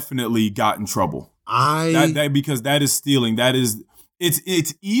have definitely got in trouble. Because that is stealing. That is,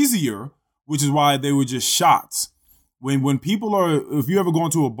 it's easier, which is why they were just shots. When people if you ever go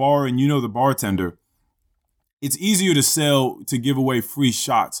into a bar and you know the bartender, it's easier to give away free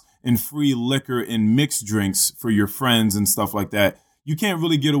shots and free liquor and mixed drinks for your friends and stuff like that. You can't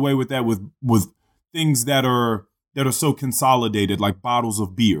really get away with that with things that are so consolidated, like bottles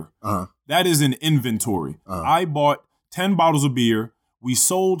of beer. That is an inventory. I bought 10 bottles of beer. We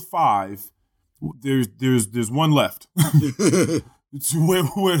sold 5. There's one left. So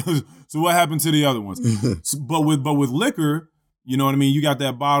what happened to the other ones? But with liquor, you know what I mean? You got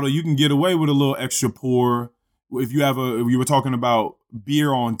that bottle, you can get away with a little extra pour. If you were talking about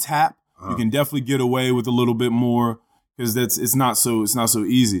beer on tap, you can definitely get away with a little bit more because it's not so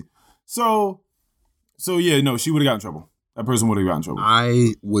easy. So yeah, no, she would have gotten in trouble. That person would have gotten in trouble.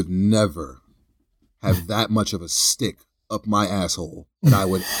 I would never have that much of a stick up my asshole that I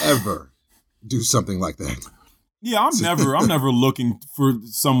would ever do something like that. Yeah, I'm never looking for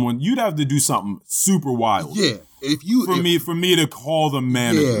someone. You'd have to do something super wild. Yeah, for me to call the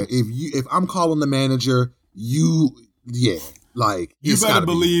manager. Yeah, if I'm calling the manager, you better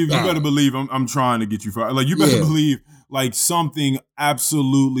believe I'm trying to get you fired. Like you better believe like something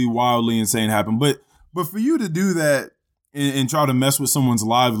absolutely wildly insane happened. But for you to do that and try to mess with someone's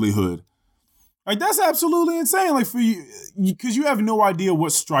livelihood, like that's absolutely insane. Like for you, because you have no idea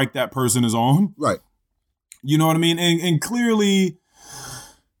what strike that person is on. Right. You know what I mean? And clearly,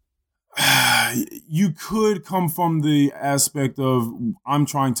 you could come from the aspect of, I'm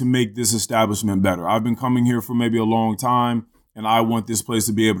trying to make this establishment better. I've been coming here for maybe a long time, and I want this place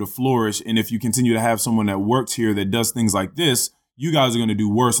to be able to flourish. And if you continue to have someone that works here that does things like this, you guys are going to do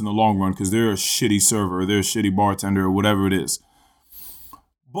worse in the long run because they're a shitty server, or they're a shitty bartender, or whatever it is.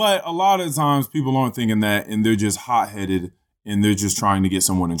 But a lot of times, people aren't thinking that, and they're just hot-headed, and they're just trying to get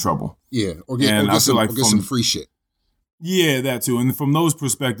someone in trouble. Yeah, or get some free shit. Yeah, that too. And from those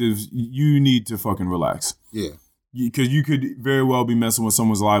perspectives, you need to fucking relax. Yeah. Because you could very well be messing with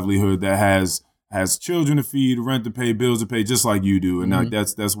someone's livelihood that has children to feed, rent to pay, bills to pay, just like you do. And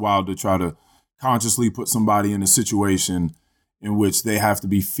that's wild to try to consciously put somebody in a situation in which they have to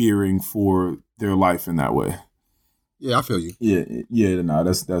be fearing for their life in that way. Yeah, I feel you. Yeah, no,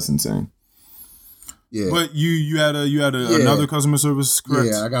 that's insane. Yeah, but you had another customer service,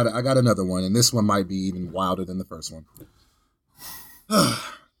 correct? Yeah, I got another one, and this one might be even wilder than the first one.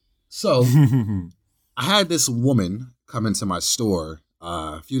 So, I had this woman come into my store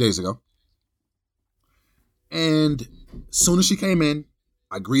a few days ago, and as soon as she came in,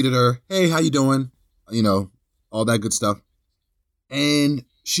 I greeted her. Hey, how you doing? You know, all that good stuff. And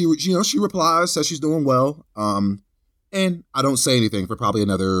she replies, says she's doing well. And I don't say anything for probably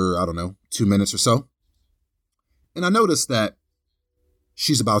another, 2 minutes or so. And I noticed that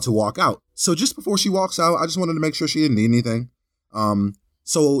she's about to walk out. So just before she walks out, I just wanted to make sure she didn't need anything.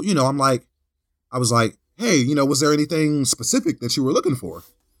 So, I was like, hey, was there anything specific that you were looking for?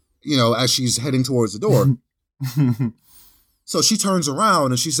 As she's heading towards the door. So she turns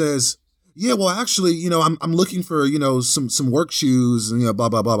around and she says, yeah, well, actually, I'm looking for, some work shoes and, blah,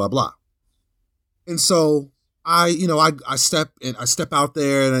 blah, blah, blah, blah. And so I step out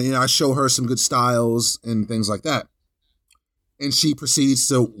there and I show her some good styles and things like that. And she proceeds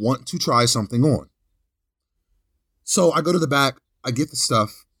to want to try something on. So I go to the back, I get the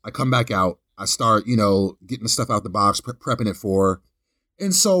stuff, I come back out, I start, getting the stuff out the box, prepping it for her.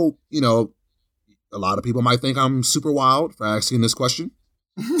 And so, a lot of people might think I'm super wild for asking this question.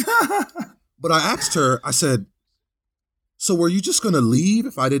 But I asked her, I said, so were you just going to leave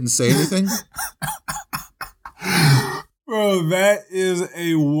if I didn't say anything? Bro, that is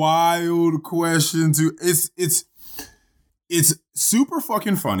a wild question to. It's super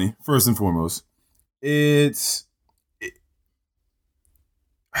fucking funny, first and foremost. It's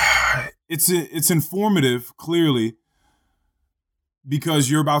informative, clearly, because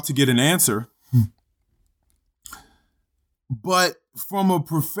you're about to get an answer. But from a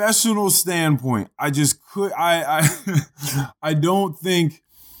professional standpoint, I don't think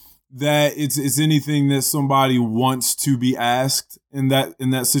that it's anything that somebody wants to be asked in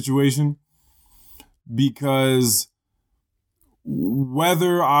that situation, because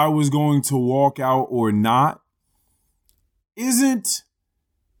whether I was going to walk out or not isn't,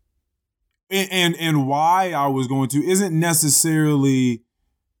 and why I was going to isn't necessarily,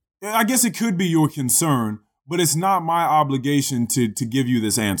 I guess it could be your concern, but it's not my obligation to give you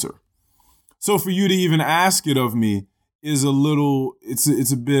this answer. So for you to even ask it of me is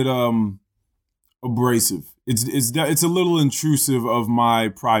it's a bit abrasive. It's a little intrusive of my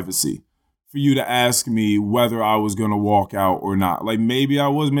privacy for you to ask me whether I was going to walk out or not. Like maybe I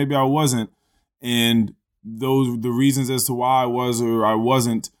was, maybe I wasn't. And the reasons as to why I was or I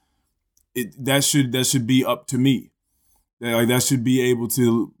wasn't, that should be up to me. That should be able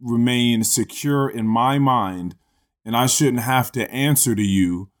to remain secure in my mind, and I shouldn't have to answer to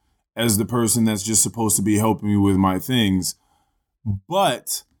you as the person that's just supposed to be helping me with my things.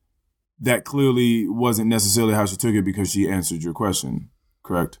 But that clearly wasn't necessarily how she took it because she answered your question,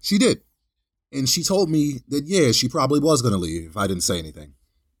 correct? She did. And she told me that, yeah, she probably was going to leave if I didn't say anything.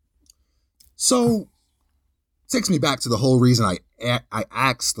 So, takes me back to the whole reason I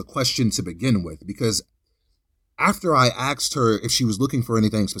asked the question to begin with, because after I asked her if she was looking for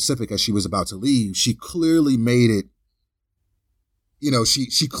anything specific as she was about to leave, she clearly made it,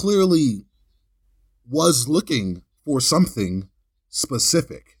 she clearly was looking for something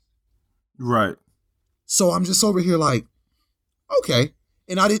specific. Right. So I'm just over here like, okay.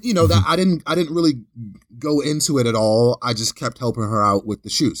 And I didn't, that I didn't really go into it at all. I just kept helping her out with the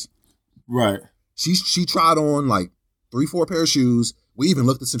shoes. Right. She tried on like 3-4 pair of shoes. We even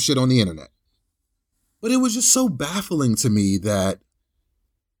looked at some shit on the internet. But it was just so baffling to me that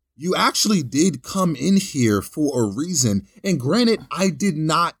you actually did come in here for a reason. And granted, I did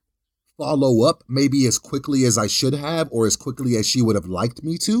not follow up maybe as quickly as I should have or as quickly as she would have liked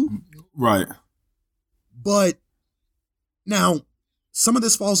me to. Right. But now, some of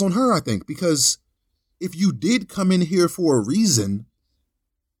this falls on her, I think, because if you did come in here for a reason,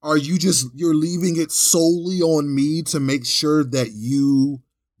 you're leaving it solely on me to make sure that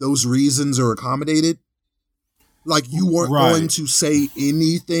those reasons are accommodated? Like you weren't going to say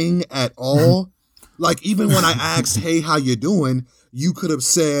anything at all? Like even when I asked, hey, how you doing? You could have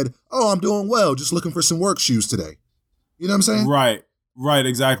said, oh, I'm doing well, just looking for some work shoes today. You know what I'm saying? Right,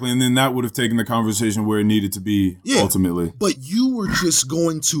 exactly. And then that would have taken the conversation where it needed to be ultimately. But you were just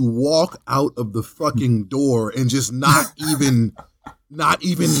going to walk out of the fucking door and just not even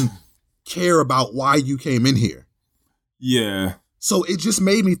care about why you came in here. Yeah. So it just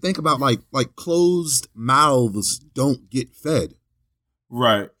made me think about like closed mouths don't get fed.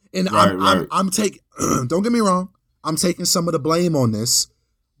 Right. And I'm taking don't get me wrong, I'm taking some of the blame on this,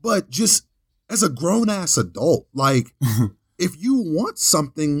 but just as a grown ass adult, like if you want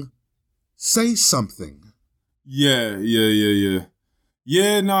something, say something. Yeah.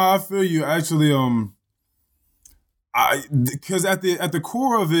 Yeah, no, I feel you. Actually, because at the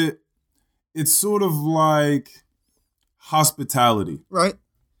core of it, it's sort of like hospitality. Right.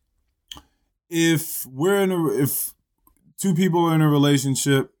 If two people are in a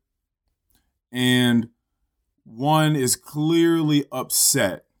relationship and one is clearly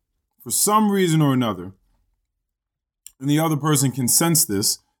upset for some reason or another, and the other person can sense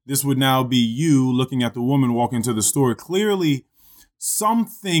this would now be you looking at the woman walk into the store. Clearly,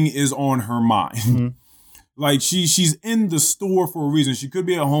 something is on her mind. Mm-hmm. Like she's in the store for a reason. She could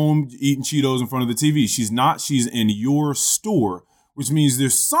be at home eating Cheetos in front of the TV. She's not. She's in your store, which means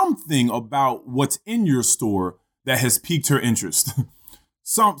there's something about what's in your store that has piqued her interest.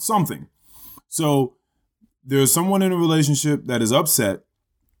 Something. So there's someone in a relationship that is upset.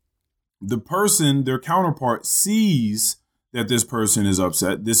 The person, their counterpart, sees that this person is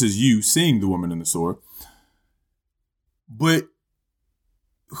upset. This is you seeing the woman in the store. But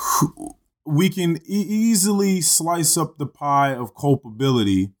we can easily slice up the pie of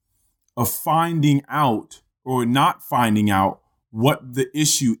culpability of finding out or not finding out what the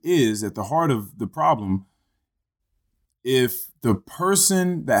issue is at the heart of the problem. If the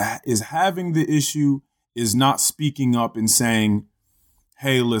person that is having the issue is not speaking up and saying,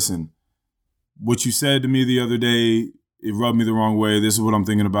 hey, listen, what you said to me the other day, it rubbed me the wrong way. This is what I'm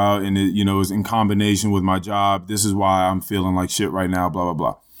thinking about. And it, is in combination with my job. This is why I'm feeling like shit right now, blah, blah,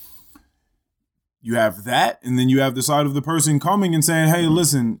 blah. You have that. And then you have the side of the person coming and saying, hey,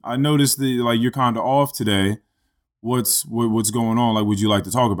 listen, I noticed that like you're kind of off today. What's going on? Like, would you like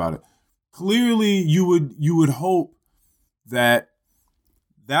to talk about it? Clearly, you would hope that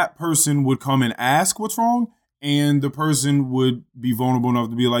person would come and ask what's wrong. And the person would be vulnerable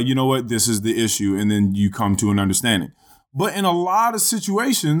enough to be like, you know what, this is the issue. And then you come to an understanding. But in a lot of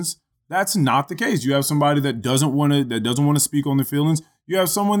situations, that's not the case. You have somebody that doesn't want to speak on their feelings. You have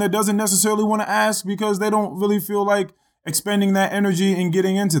someone that doesn't necessarily want to ask because they don't really feel like expending that energy and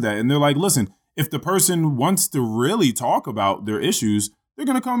getting into that. And they're like, listen, if the person wants to really talk about their issues, they're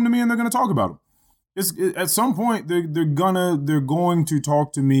going to come to me and they're going to talk about them. At some point, they're going to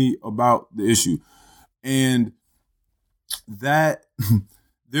talk to me about the issue. And that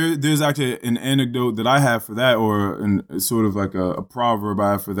there's actually an anecdote that I have for that, or sort of like a proverb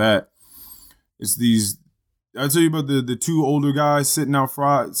I have for that. It's these. I tell you about the two older guys sitting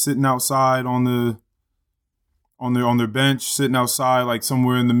outside on their bench, sitting outside like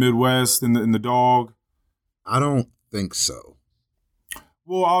somewhere in the Midwest in the dog. I don't think so.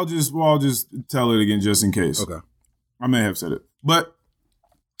 Well, I'll just tell it again just in case. Okay. I may have said it, but.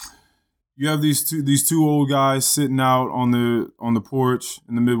 You have these two old guys sitting out on the porch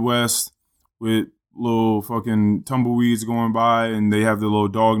in the Midwest with little fucking tumbleweeds going by, and they have the little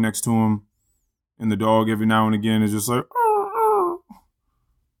dog next to him, and the dog every now and again is just like,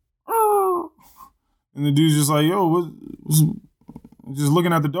 and the dude's just like, yo, what's just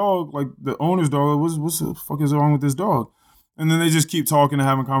looking at the dog, like the owner's dog, what's the fuck is wrong with this dog? And then they just keep talking and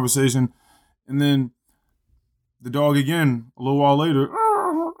having conversation, and then the dog again a little while later,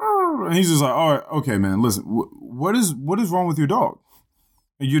 and he's just like, all right, okay, man, listen, what is wrong with your dog?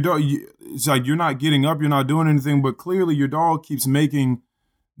 Your dog, it's like you're not getting up, you're not doing anything, but clearly your dog keeps making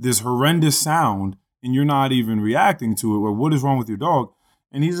this horrendous sound, and you're not even reacting to it. Or what is wrong with your dog?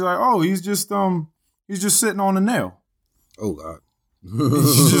 And he's like, oh, he's just sitting on a nail. Oh God.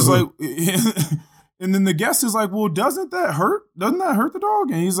 She's just like, and then the guest is like, well, doesn't that hurt? Doesn't that hurt the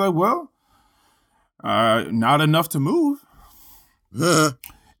dog? And he's like, well, not enough to move.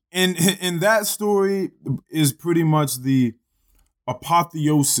 And that story is pretty much the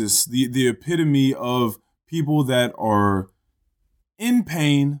apotheosis, the epitome of people that are in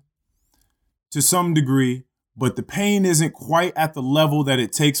pain to some degree, but the pain isn't quite at the level that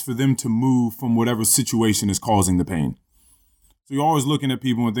it takes for them to move from whatever situation is causing the pain. So you're always looking at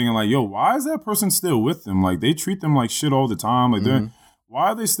people and thinking like, yo, why is that person still with them? Like they treat them like shit all the time. Like why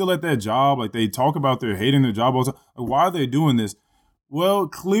are they still at that job? Like they talk about they're hating their job all the time. Like, why are they doing this? Well,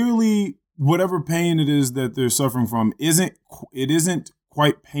 clearly whatever pain it is that they're suffering from isn't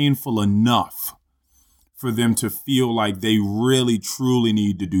quite painful enough for them to feel like they really truly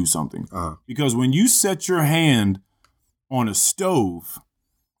need to do something. Because when you set your hand on a stove,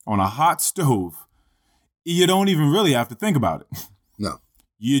 on a hot stove, you don't even really have to think about it. No.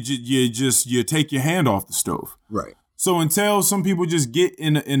 You take your hand off the stove. Right. So until some people just get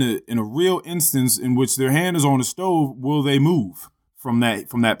in a real instance in which their hand is on the stove, will they move from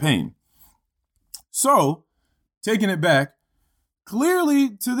that pain? So, taking it back, clearly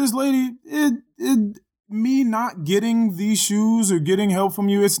to this lady, me not getting these shoes or getting help from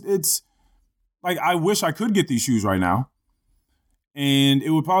you, it's like I wish I could get these shoes right now. And it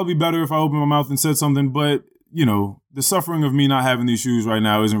would probably be better if I opened my mouth and said something, but you know, the suffering of me not having these shoes right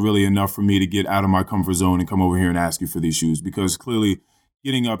now isn't really enough for me to get out of my comfort zone and come over here and ask you for these shoes, because clearly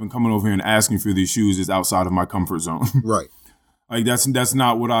getting up and coming over here and asking for these shoes is outside of my comfort zone. Right. Like that's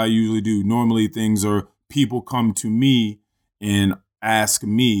not what I usually do. Normally things are people come to me and ask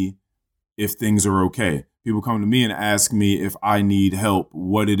me if things are okay. People come to me and ask me if I need help,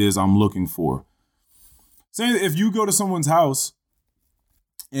 what it is I'm looking for. Say if you go to someone's house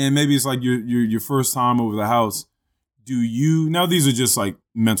and maybe it's like your first time over the house, now these are just like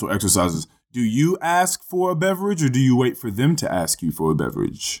mental exercises. Do you ask for a beverage or do you wait for them to ask you for a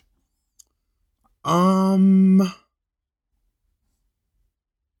beverage?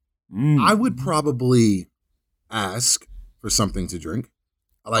 I would probably ask for something to drink.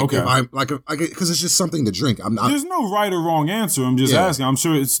 Like okay. If I'm like, because it's just something to drink. I'm not. There's no right or wrong answer. I'm just asking. I'm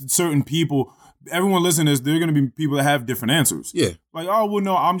sure it's certain people. Everyone listening to this, there are going to be people that have different answers. Yeah. Like, oh well,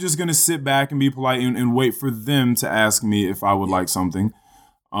 no, I'm just going to sit back and be polite and wait for them to ask me if I would like something.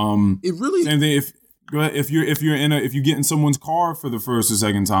 It really. Same thing. If you get in someone's car for the first or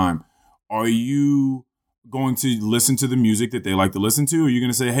second time, are you going to listen to the music that they like to listen to? Or are you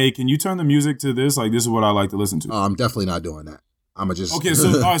going to say, hey, can you turn the music to this? Like, this is what I like to listen to. I'm definitely not doing that. I'm just okay.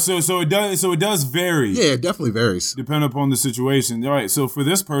 So it does vary. Yeah, it definitely varies depending upon the situation. All right. So for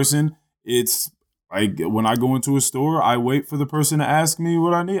this person, it's like when I go into a store, I wait for the person to ask me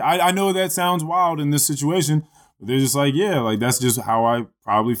what I need. I know that sounds wild in this situation, but they're just like, yeah, like that's just how I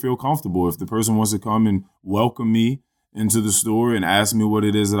probably feel comfortable. If the person wants to come and welcome me into the store and ask me what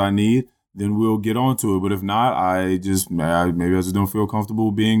it is that I need, then we'll get onto it. But if not, maybe I just don't feel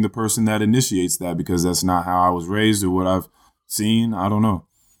comfortable being the person that initiates that because that's not how I was raised or what I've seen. I don't know.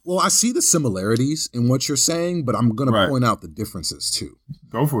 Well, I see the similarities in what you're saying, but I'm going to point out the differences too.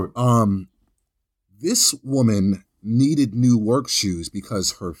 Go for it. This woman needed new work shoes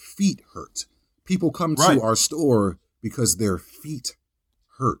because her feet hurt. People come to our store because their feet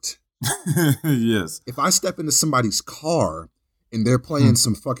hurt. Yes. If I step into somebody's car and they're playing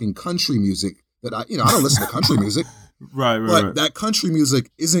some fucking country music that I don't listen to country music. But that country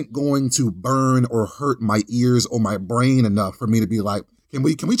music isn't going to burn or hurt my ears or my brain enough for me to be like, can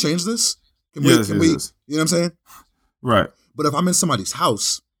we change this? Can we, you know what I'm saying? Right. But if I'm in somebody's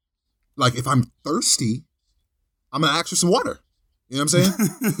house, like if I'm thirsty, I'm going to ask for some water. You know what I'm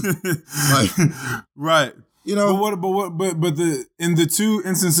saying? Right. You know, but in the two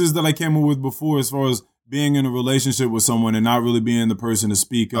instances that I came up with before, as far as being in a relationship with someone and not really being the person to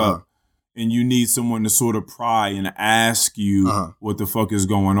speak up, and you need someone to sort of pry and ask you what the fuck is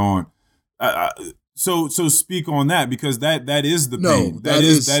going on. So speak on that, because that is the No, pain. That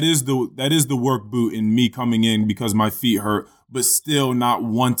is the work boot in me coming in because my feet hurt, but still not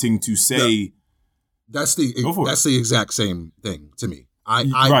wanting to say. That's Go for it. the exact same thing to me. Right.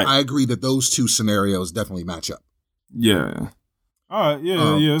 I agree that those two scenarios definitely match up. Yeah. All right.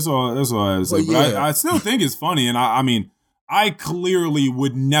 Yeah. That's all I had to say. But I still think it's funny, and I mean, I clearly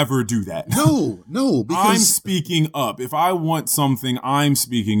would never do that. No, because I'm speaking up. If I want something, I'm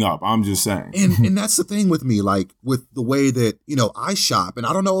speaking up. I'm just saying. And that's the thing with me, like with the way that, I shop, and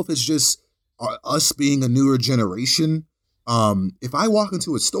I don't know if it's just us being a newer generation. If I walk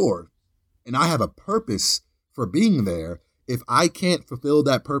into a store and I have a purpose for being there, if I can't fulfill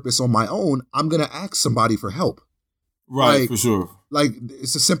that purpose on my own, I'm going to ask somebody for help. Right, for sure. Like,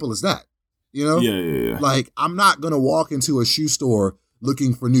 it's as simple as that, Yeah. Like, I'm not going to walk into a shoe store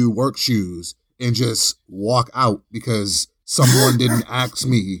looking for new work shoes and just walk out because someone didn't ask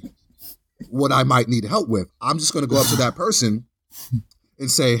me what I might need help with. I'm just going to go up to that person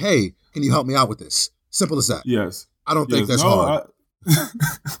and say, hey, can you help me out with this? Simple as that. Yes. I don't think that's hard.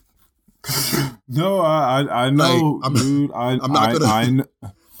 I know, Like, dude.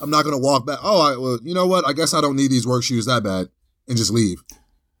 I'm not gonna walk back. Well, you know what? I guess I don't need these work shoes that bad, and just leave.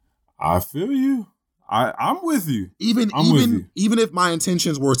 I feel you. I'm with you. Even if my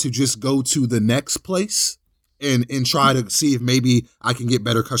intentions were to just go to the next place and try to see if maybe I can get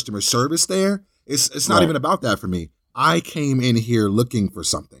better customer service there, it's not even about that for me. I came in here looking for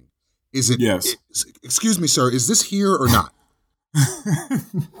something. Is it? Yes. Excuse me, sir. Is this here or not?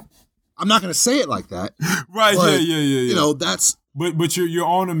 I'm not going to say it like that. Right. But, Yeah. That's. But you're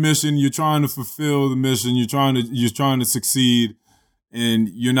on a mission. You're trying to fulfill the mission. You're trying to succeed, and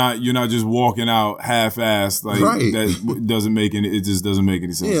you're not just walking out half-assed. Like, right. That doesn't make any. It just doesn't make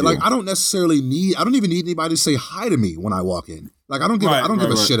any sense. Yeah. Like, I don't even need anybody to say hi to me when I walk in. Like, I don't give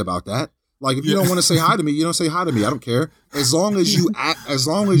a shit about that. Like, if you don't want to say hi to me, you don't say hi to me. I don't care. As long as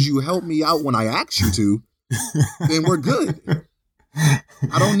you help me out when I ask you to, then we're good.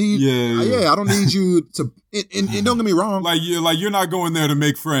 I don't need. I don't need you to. And don't get me wrong. You're not going there to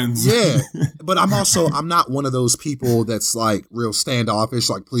make friends. Yeah, but I'm not one of those people that's like real standoffish.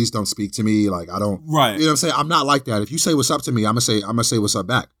 Like, please don't speak to me. Like, I don't. Right. You know what I'm saying? I'm not like that. If you say what's up to me, I'm gonna say what's up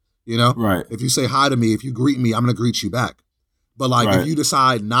back. Right. If you say hi to me, if you greet me, I'm gonna greet you back. But like, if you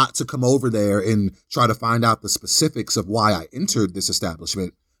decide not to come over there and try to find out the specifics of why I entered this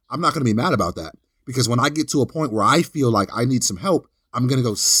establishment, I'm not gonna be mad about that. Because when I get to a point where I feel like I need some help, I'm going to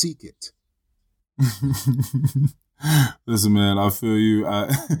go seek it. Listen, man, I feel you.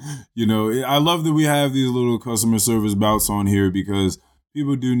 I love that we have these little customer service bouts on here, because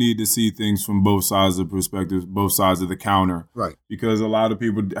people do need to see things from both sides of the perspective, both sides of the counter. Right. Because a lot of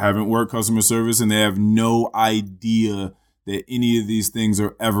people haven't worked customer service and they have no idea that any of these things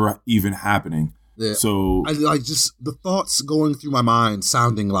are ever even happening. Yeah. So I like just the thoughts going through my mind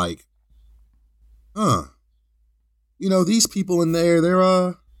sounding like, these people in there,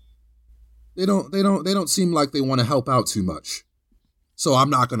 they don't seem like they want to help out too much. So I'm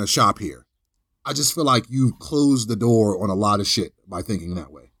not going to shop here. I just feel like you've closed the door on a lot of shit by thinking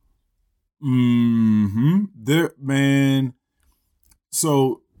that way. There, man.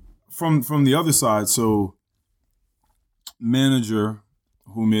 So from the other side, so manager,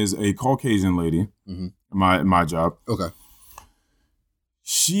 whom is a Caucasian lady, in my job. Okay.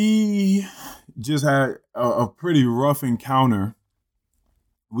 She just had a pretty rough encounter.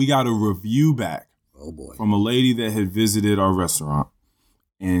 We got a review back from a lady that had visited our restaurant.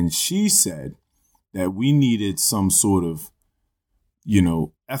 And she said that we needed some sort of,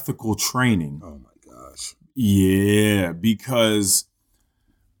 ethical training. Oh, my gosh. Yeah, because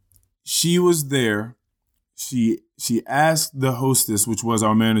she was there. She asked the hostess, which was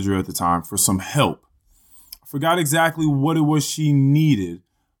our manager at the time, for some help. I forgot exactly what it was she needed,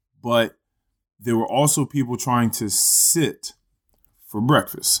 but there were also people trying to sit for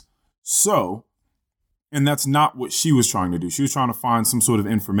breakfast. So, and that's not what she was trying to do. She was trying to find some sort of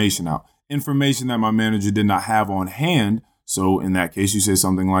information out. Information that my manager did not have on hand. So in that case, you say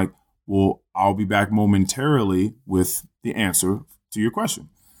something like, well, I'll be back momentarily with the answer to your question.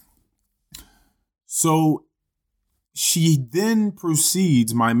 So she then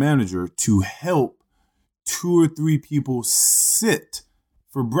proceeds, my manager, to help 2 or 3 people sit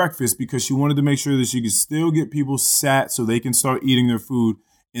for breakfast, because she wanted to make sure that she could still get people sat so they can start eating their food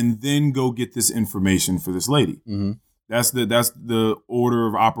and then go get this information for this lady. Mm-hmm. That's the order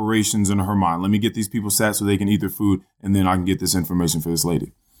of operations in her mind. Let me get these people sat so they can eat their food, and then I can get this information for this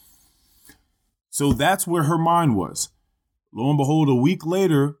lady. So that's where her mind was. Lo and behold, a week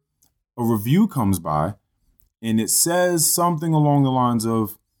later, a review comes by, and it says something along the lines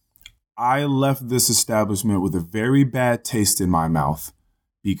of, I left this establishment with a very bad taste in my mouth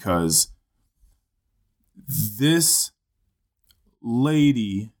because this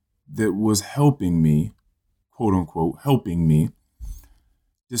lady that was helping me, quote unquote, helping me,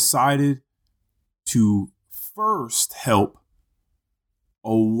 decided to first help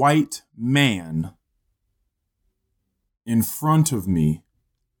a white man in front of me,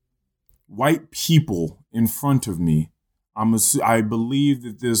 white people in front of me. I believe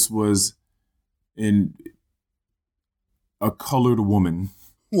that this was a colored woman.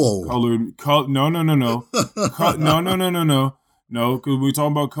 Whoa. No. No, because we're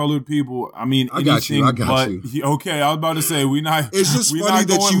talking about colored people. I mean, I got you. Okay, I was about to say It's just funny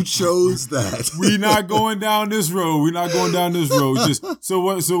that you chose that. We're not going down this road. Just so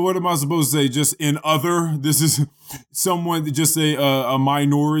what am I supposed to say? Just in other. This is someone. Just say a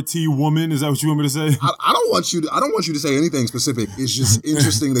minority woman. Is that what you want me to say? I don't want you to say anything specific. It's just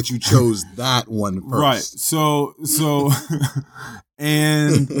interesting that you chose that one first. Right. So.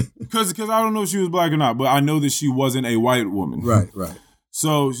 And because I don't know if she was black or not, but I know that she wasn't a white woman. Right.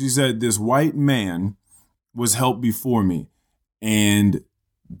 So she said this white man was helped before me. And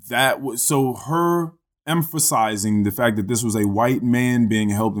that was so her emphasizing the fact that this was a white man being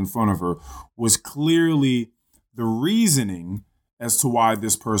helped in front of her was clearly the reasoning as to why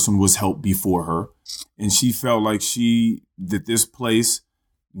this person was helped before her. And she felt like that this place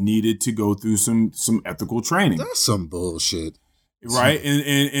needed to go through some ethical training. That's some bullshit. Right,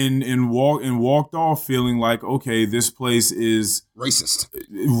 and walked off feeling like, okay, this place is racist.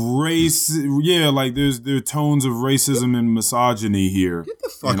 Yeah, like there are tones of racism and misogyny here. Get the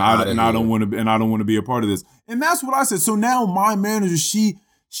fuck and out of here. I don't want to be a part of this. And that's what I said. So now my manager, she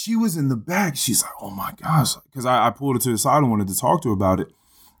was in the back. She's like, oh my gosh, because I pulled her to the side and wanted to talk to her about it.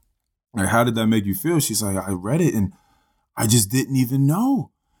 Like, how did that make you feel? She's like, I read it and I just didn't even know.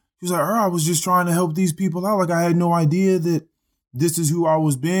 She was like, I was just trying to help these people out. Like I had no idea that this is who I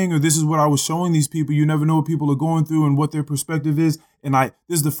was being, or this is what I was showing these people. You never know what people are going through and what their perspective is. And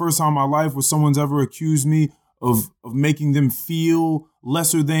this is the first time in my life where someone's ever accused me of making them feel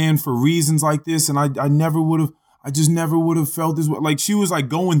lesser than for reasons like this. And I just never would have felt this way. Like she was like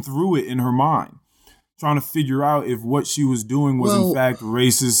going through it in her mind, trying to figure out if what she was doing was in fact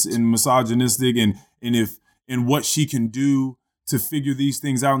racist and misogynistic and what she can do to figure these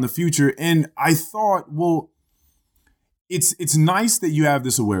things out in the future. And I thought, well, it's nice that you have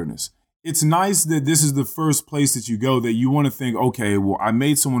this awareness. It's nice that this is the first place that you go that you want to think, okay, well, I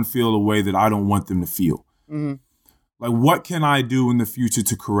made someone feel a way that I don't want them to feel. Mm-hmm. Like, what can I do in the future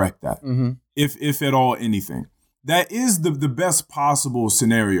to correct that? Mm-hmm. If at all anything. That is the best possible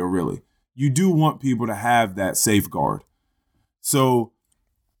scenario, really. You do want people to have that safeguard. So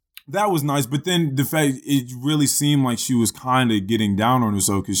that was nice. But then the fact, it really seemed like she was kind of getting down on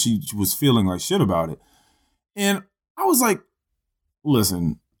herself because she was feeling like shit about it. And I was like,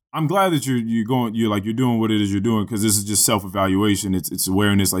 listen, I'm glad that you're doing what it is you're doing, because this is just self-evaluation. It's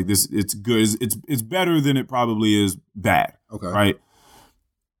awareness. Like this, it's good. It's better than it probably is bad. Okay. Right.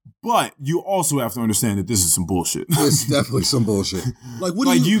 But you also have to understand that this is some bullshit. It's definitely some bullshit. Like, what?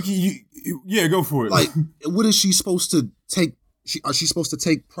 Like you yeah, go for it. Like, what is she supposed to take? Are she supposed to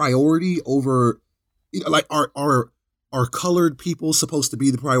take priority over? Like, are colored people supposed to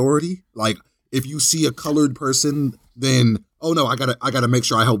be the priority? Like, if you see a colored person, then oh no, I gotta make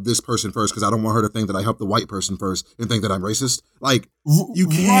sure I help this person first because I don't want her to think that I helped the white person first and think that I'm racist. Like, you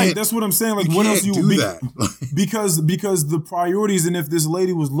can't. Right, that's what I'm saying. Like, what else do that? because the priorities, and if this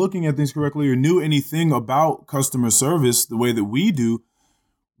lady was looking at things correctly or knew anything about customer service the way that we do,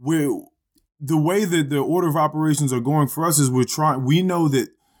 the way that the order of operations are going for us is we know that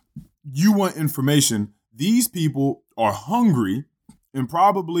you want information. These people are hungry and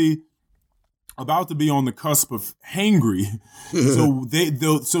probably about to be on the cusp of hangry.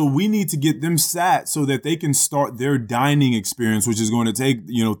 So we need to get them sat so that they can start their dining experience, which is going to take,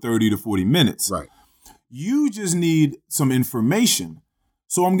 30 to 40 minutes. Right. You just need some information.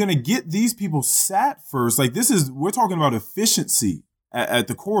 So I'm going to get these people sat first. Like, we're talking about efficiency at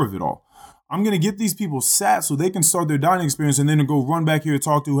the core of it all. I'm going to get these people sat so they can start their dining experience and then go run back here and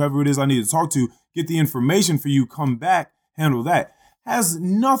talk to whoever it is I need to talk to, get the information for you, come back, handle that. Has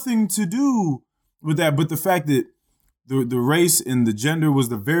nothing to do with that, but the fact that the race and the gender was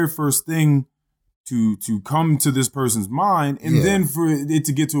the very first thing to come to this person's mind, and then for it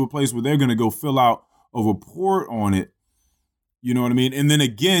to get to a place where they're going to go fill out a report on it, you know what I mean? And then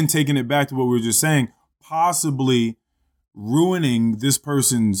again, taking it back to what we were just saying, possibly ruining this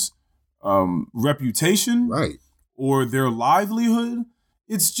person's reputation, right, or their livelihood.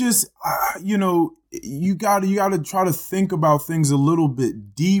 it's just you got to try to think about things a little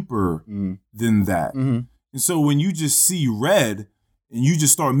bit deeper than that. And so when you just see red and you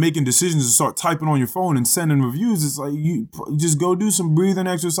just start making decisions and start typing on your phone and sending reviews, it's like you just go do some breathing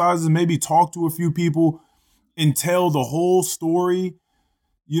exercises and maybe talk to a few people and tell the whole story.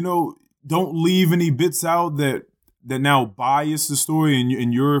 Don't leave any bits out that now bias the story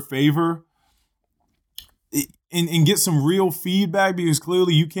in your favor. And get some real feedback, because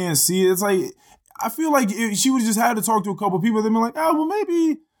clearly you can't see it. It's like, I feel like if she would just had to talk to a couple of people, they'd be like, oh, well,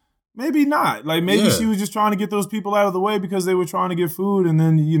 maybe not. Like, maybe she was just trying to get those people out of the way because they were trying to get food, and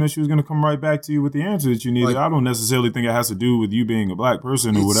then, she was going to come right back to you with the answer that you needed. I don't necessarily think it has to do with you being a black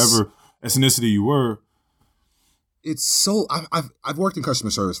person or whatever ethnicity you were. It's so, I've worked in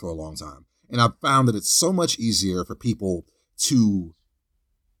customer service for a long time, and I've found that it's so much easier for people to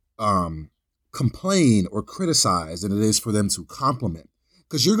complain or criticize than it is for them to compliment,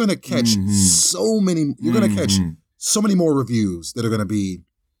 because you're going to catch so many more reviews that are going to be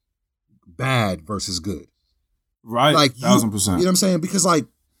bad versus good, right? Like 1,000%. You know what I'm saying? Because like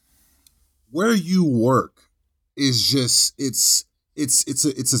where you work is just it's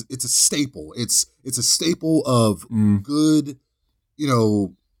a staple. It's a staple of good,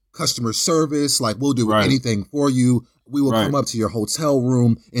 customer service. Like, we'll do anything for you. We will come up to your hotel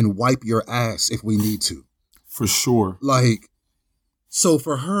room and wipe your ass if we need to. For sure. Like, so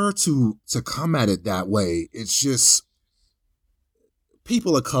for her to come at it that way, it's just,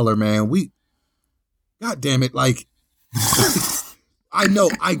 people of color, man, God damn it, like, I know,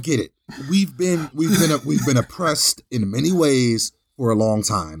 I get it. We've been oppressed in many ways for a long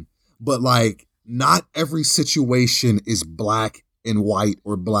time, but like, not every situation is black and white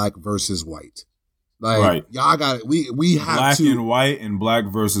or black versus white. Like, y'all got it. We have black to, and white and black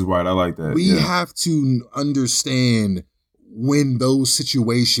versus white. I like that. We have to understand when those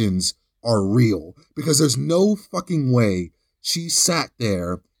situations are real, because there's no fucking way she sat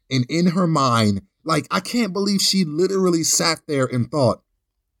there and in her mind, like, I can't believe she literally sat there and thought,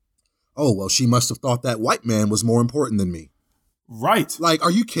 oh, well, she must have thought that white man was more important than me. Right. Like,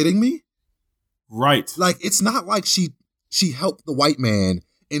 are you kidding me? Right. Like, it's not like she helped the white man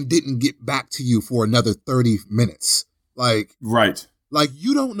and didn't get back to you for another 30 minutes. Like, right. Like,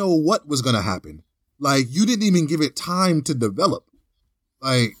 you don't know what was going to happen. Like, you didn't even give it time to develop.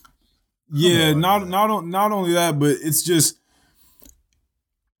 Like, yeah, not only that, but it's just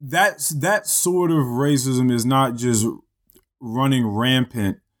that sort of racism is not just running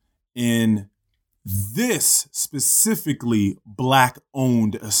rampant in this specifically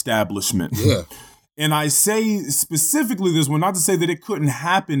black-owned establishment. Yeah. And I say specifically this one, not to say that it couldn't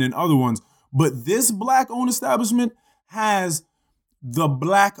happen in other ones, but this black-owned establishment has the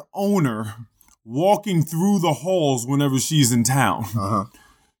black owner walking through the halls whenever she's in town. Uh-huh.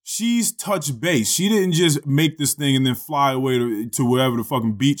 She's touched base. She didn't just make this thing and then fly away to wherever the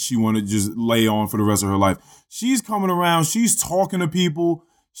fucking beach she wanted to just lay on for the rest of her life. She's coming around. She's talking to people.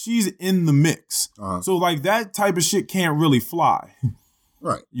 She's in the mix. Uh-huh. So like that type of shit can't really fly.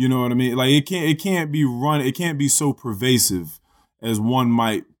 Right. You know what I mean? Like it can't be so pervasive as one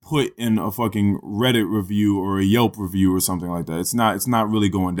might put in a fucking Reddit review or a Yelp review or something like that. It's not really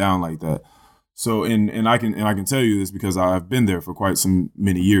going down like that. So and I can tell you this because I've been there for quite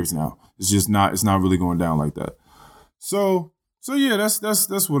many years now. It's not really going down like that. So yeah,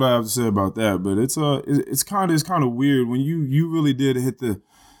 that's what I have to say about that. But it's kind of weird when you really did hit the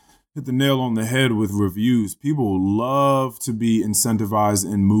nail on the head with reviews. People love to be incentivized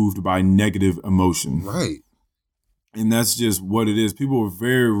and moved by negative emotion. Right. And that's just what it is. People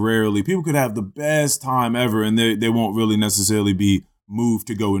could have the best time ever and they won't really necessarily be moved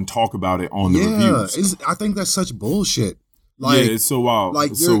to go and talk about it on the reviews. I think that's such bullshit. Like, yeah, it's so wild.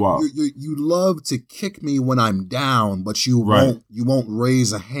 Like, it's so wild. You love to kick me when I'm down, but you won't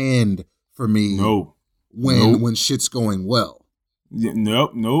raise a hand for me when shit's going well. Yeah,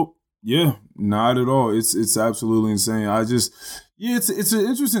 nope. Yeah, not at all. It's absolutely insane. It's an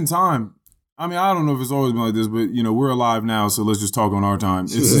interesting time. I mean, I don't know if it's always been like this, but we're alive now, so let's just talk on our time.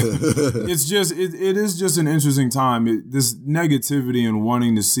 It is just an interesting time. This negativity and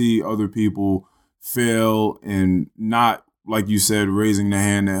wanting to see other people fail and not, like you said, raising the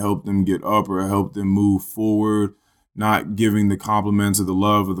hand that helped them get up or help them move forward, not giving the compliments or the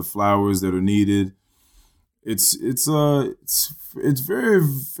love or the flowers that are needed. It's very,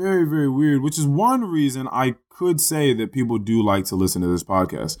 very, very weird, which is one reason I could say that people do like to listen to this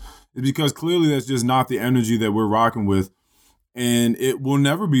podcast. It's because clearly that's just not the energy that we're rocking with, and it will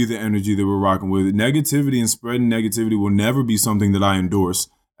never be the energy that we're rocking with. Negativity and spreading negativity will never be something that I endorse,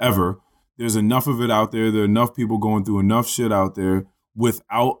 ever. There's enough of it out there. There are enough people going through enough shit out there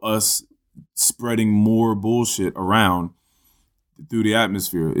without us spreading more bullshit around through the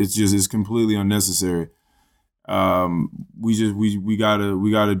atmosphere. It's completely unnecessary. We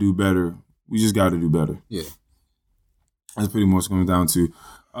gotta do better. We just gotta do better. Yeah. That's pretty much coming down to.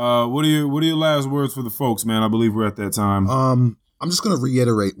 What are your last words for the folks, man? I believe we're at that time. I'm just gonna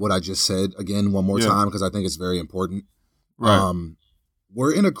reiterate what I just said again one more time because I think it's very important. Right.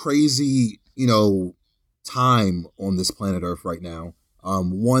 We're in a crazy, time on this planet Earth right now.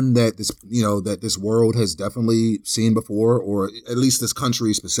 One that this world has definitely seen before, or at least this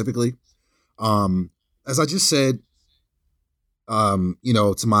country specifically. As I just said,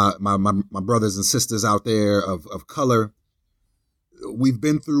 to my brothers and sisters out there of color, we've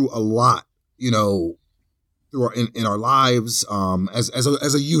been through a lot, through in our lives,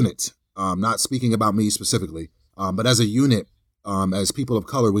 as a unit. Not speaking about me specifically, but as a unit, as people of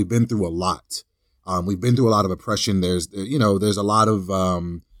color, we've been through a lot. We've been through a lot of oppression. There's a lot of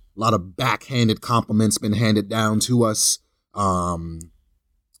backhanded compliments been handed down to us. But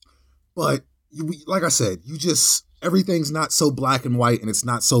like I said, everything's not so black and white, and it's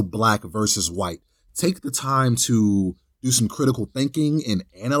not so black versus white. Take the time to do some critical thinking and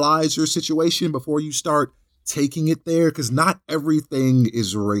analyze your situation before you start taking it there, because not everything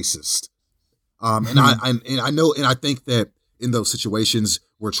is racist. And I think that in those situations,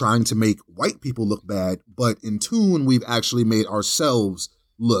 we're trying to make white people look bad, but in tune, we've actually made ourselves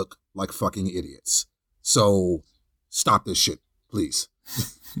look like fucking idiots. So stop this shit, please.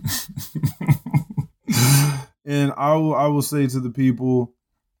 And I will say to the people,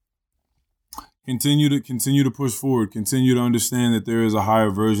 continue to push forward. Continue to understand that there is a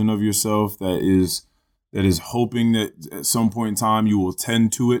higher version of yourself that is hoping that at some point in time you will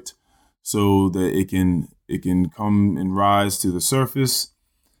tend to it, so that it can come and rise to the surface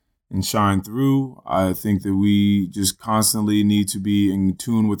and shine through. I think that we just constantly need to be in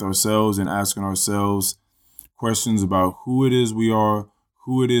tune with ourselves and asking ourselves questions about who it is we are,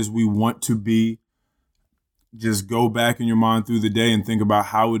 who it is we want to be. Just go back in your mind through the day and think about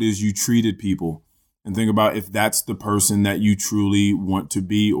how it is you treated people, and think about if that's the person that you truly want to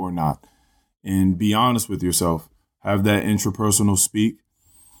be or not. And be honest with yourself. Have that intrapersonal speak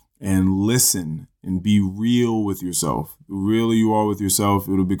and listen and be real with yourself. The realer you are with yourself,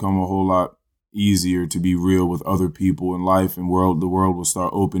 it'll become a whole lot easier to be real with other people in life, and the world will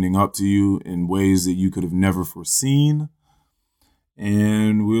start opening up to you in ways that you could have never foreseen.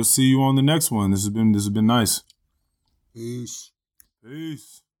 And we'll see you on the next one. This has been nice. Peace.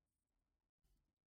 Peace.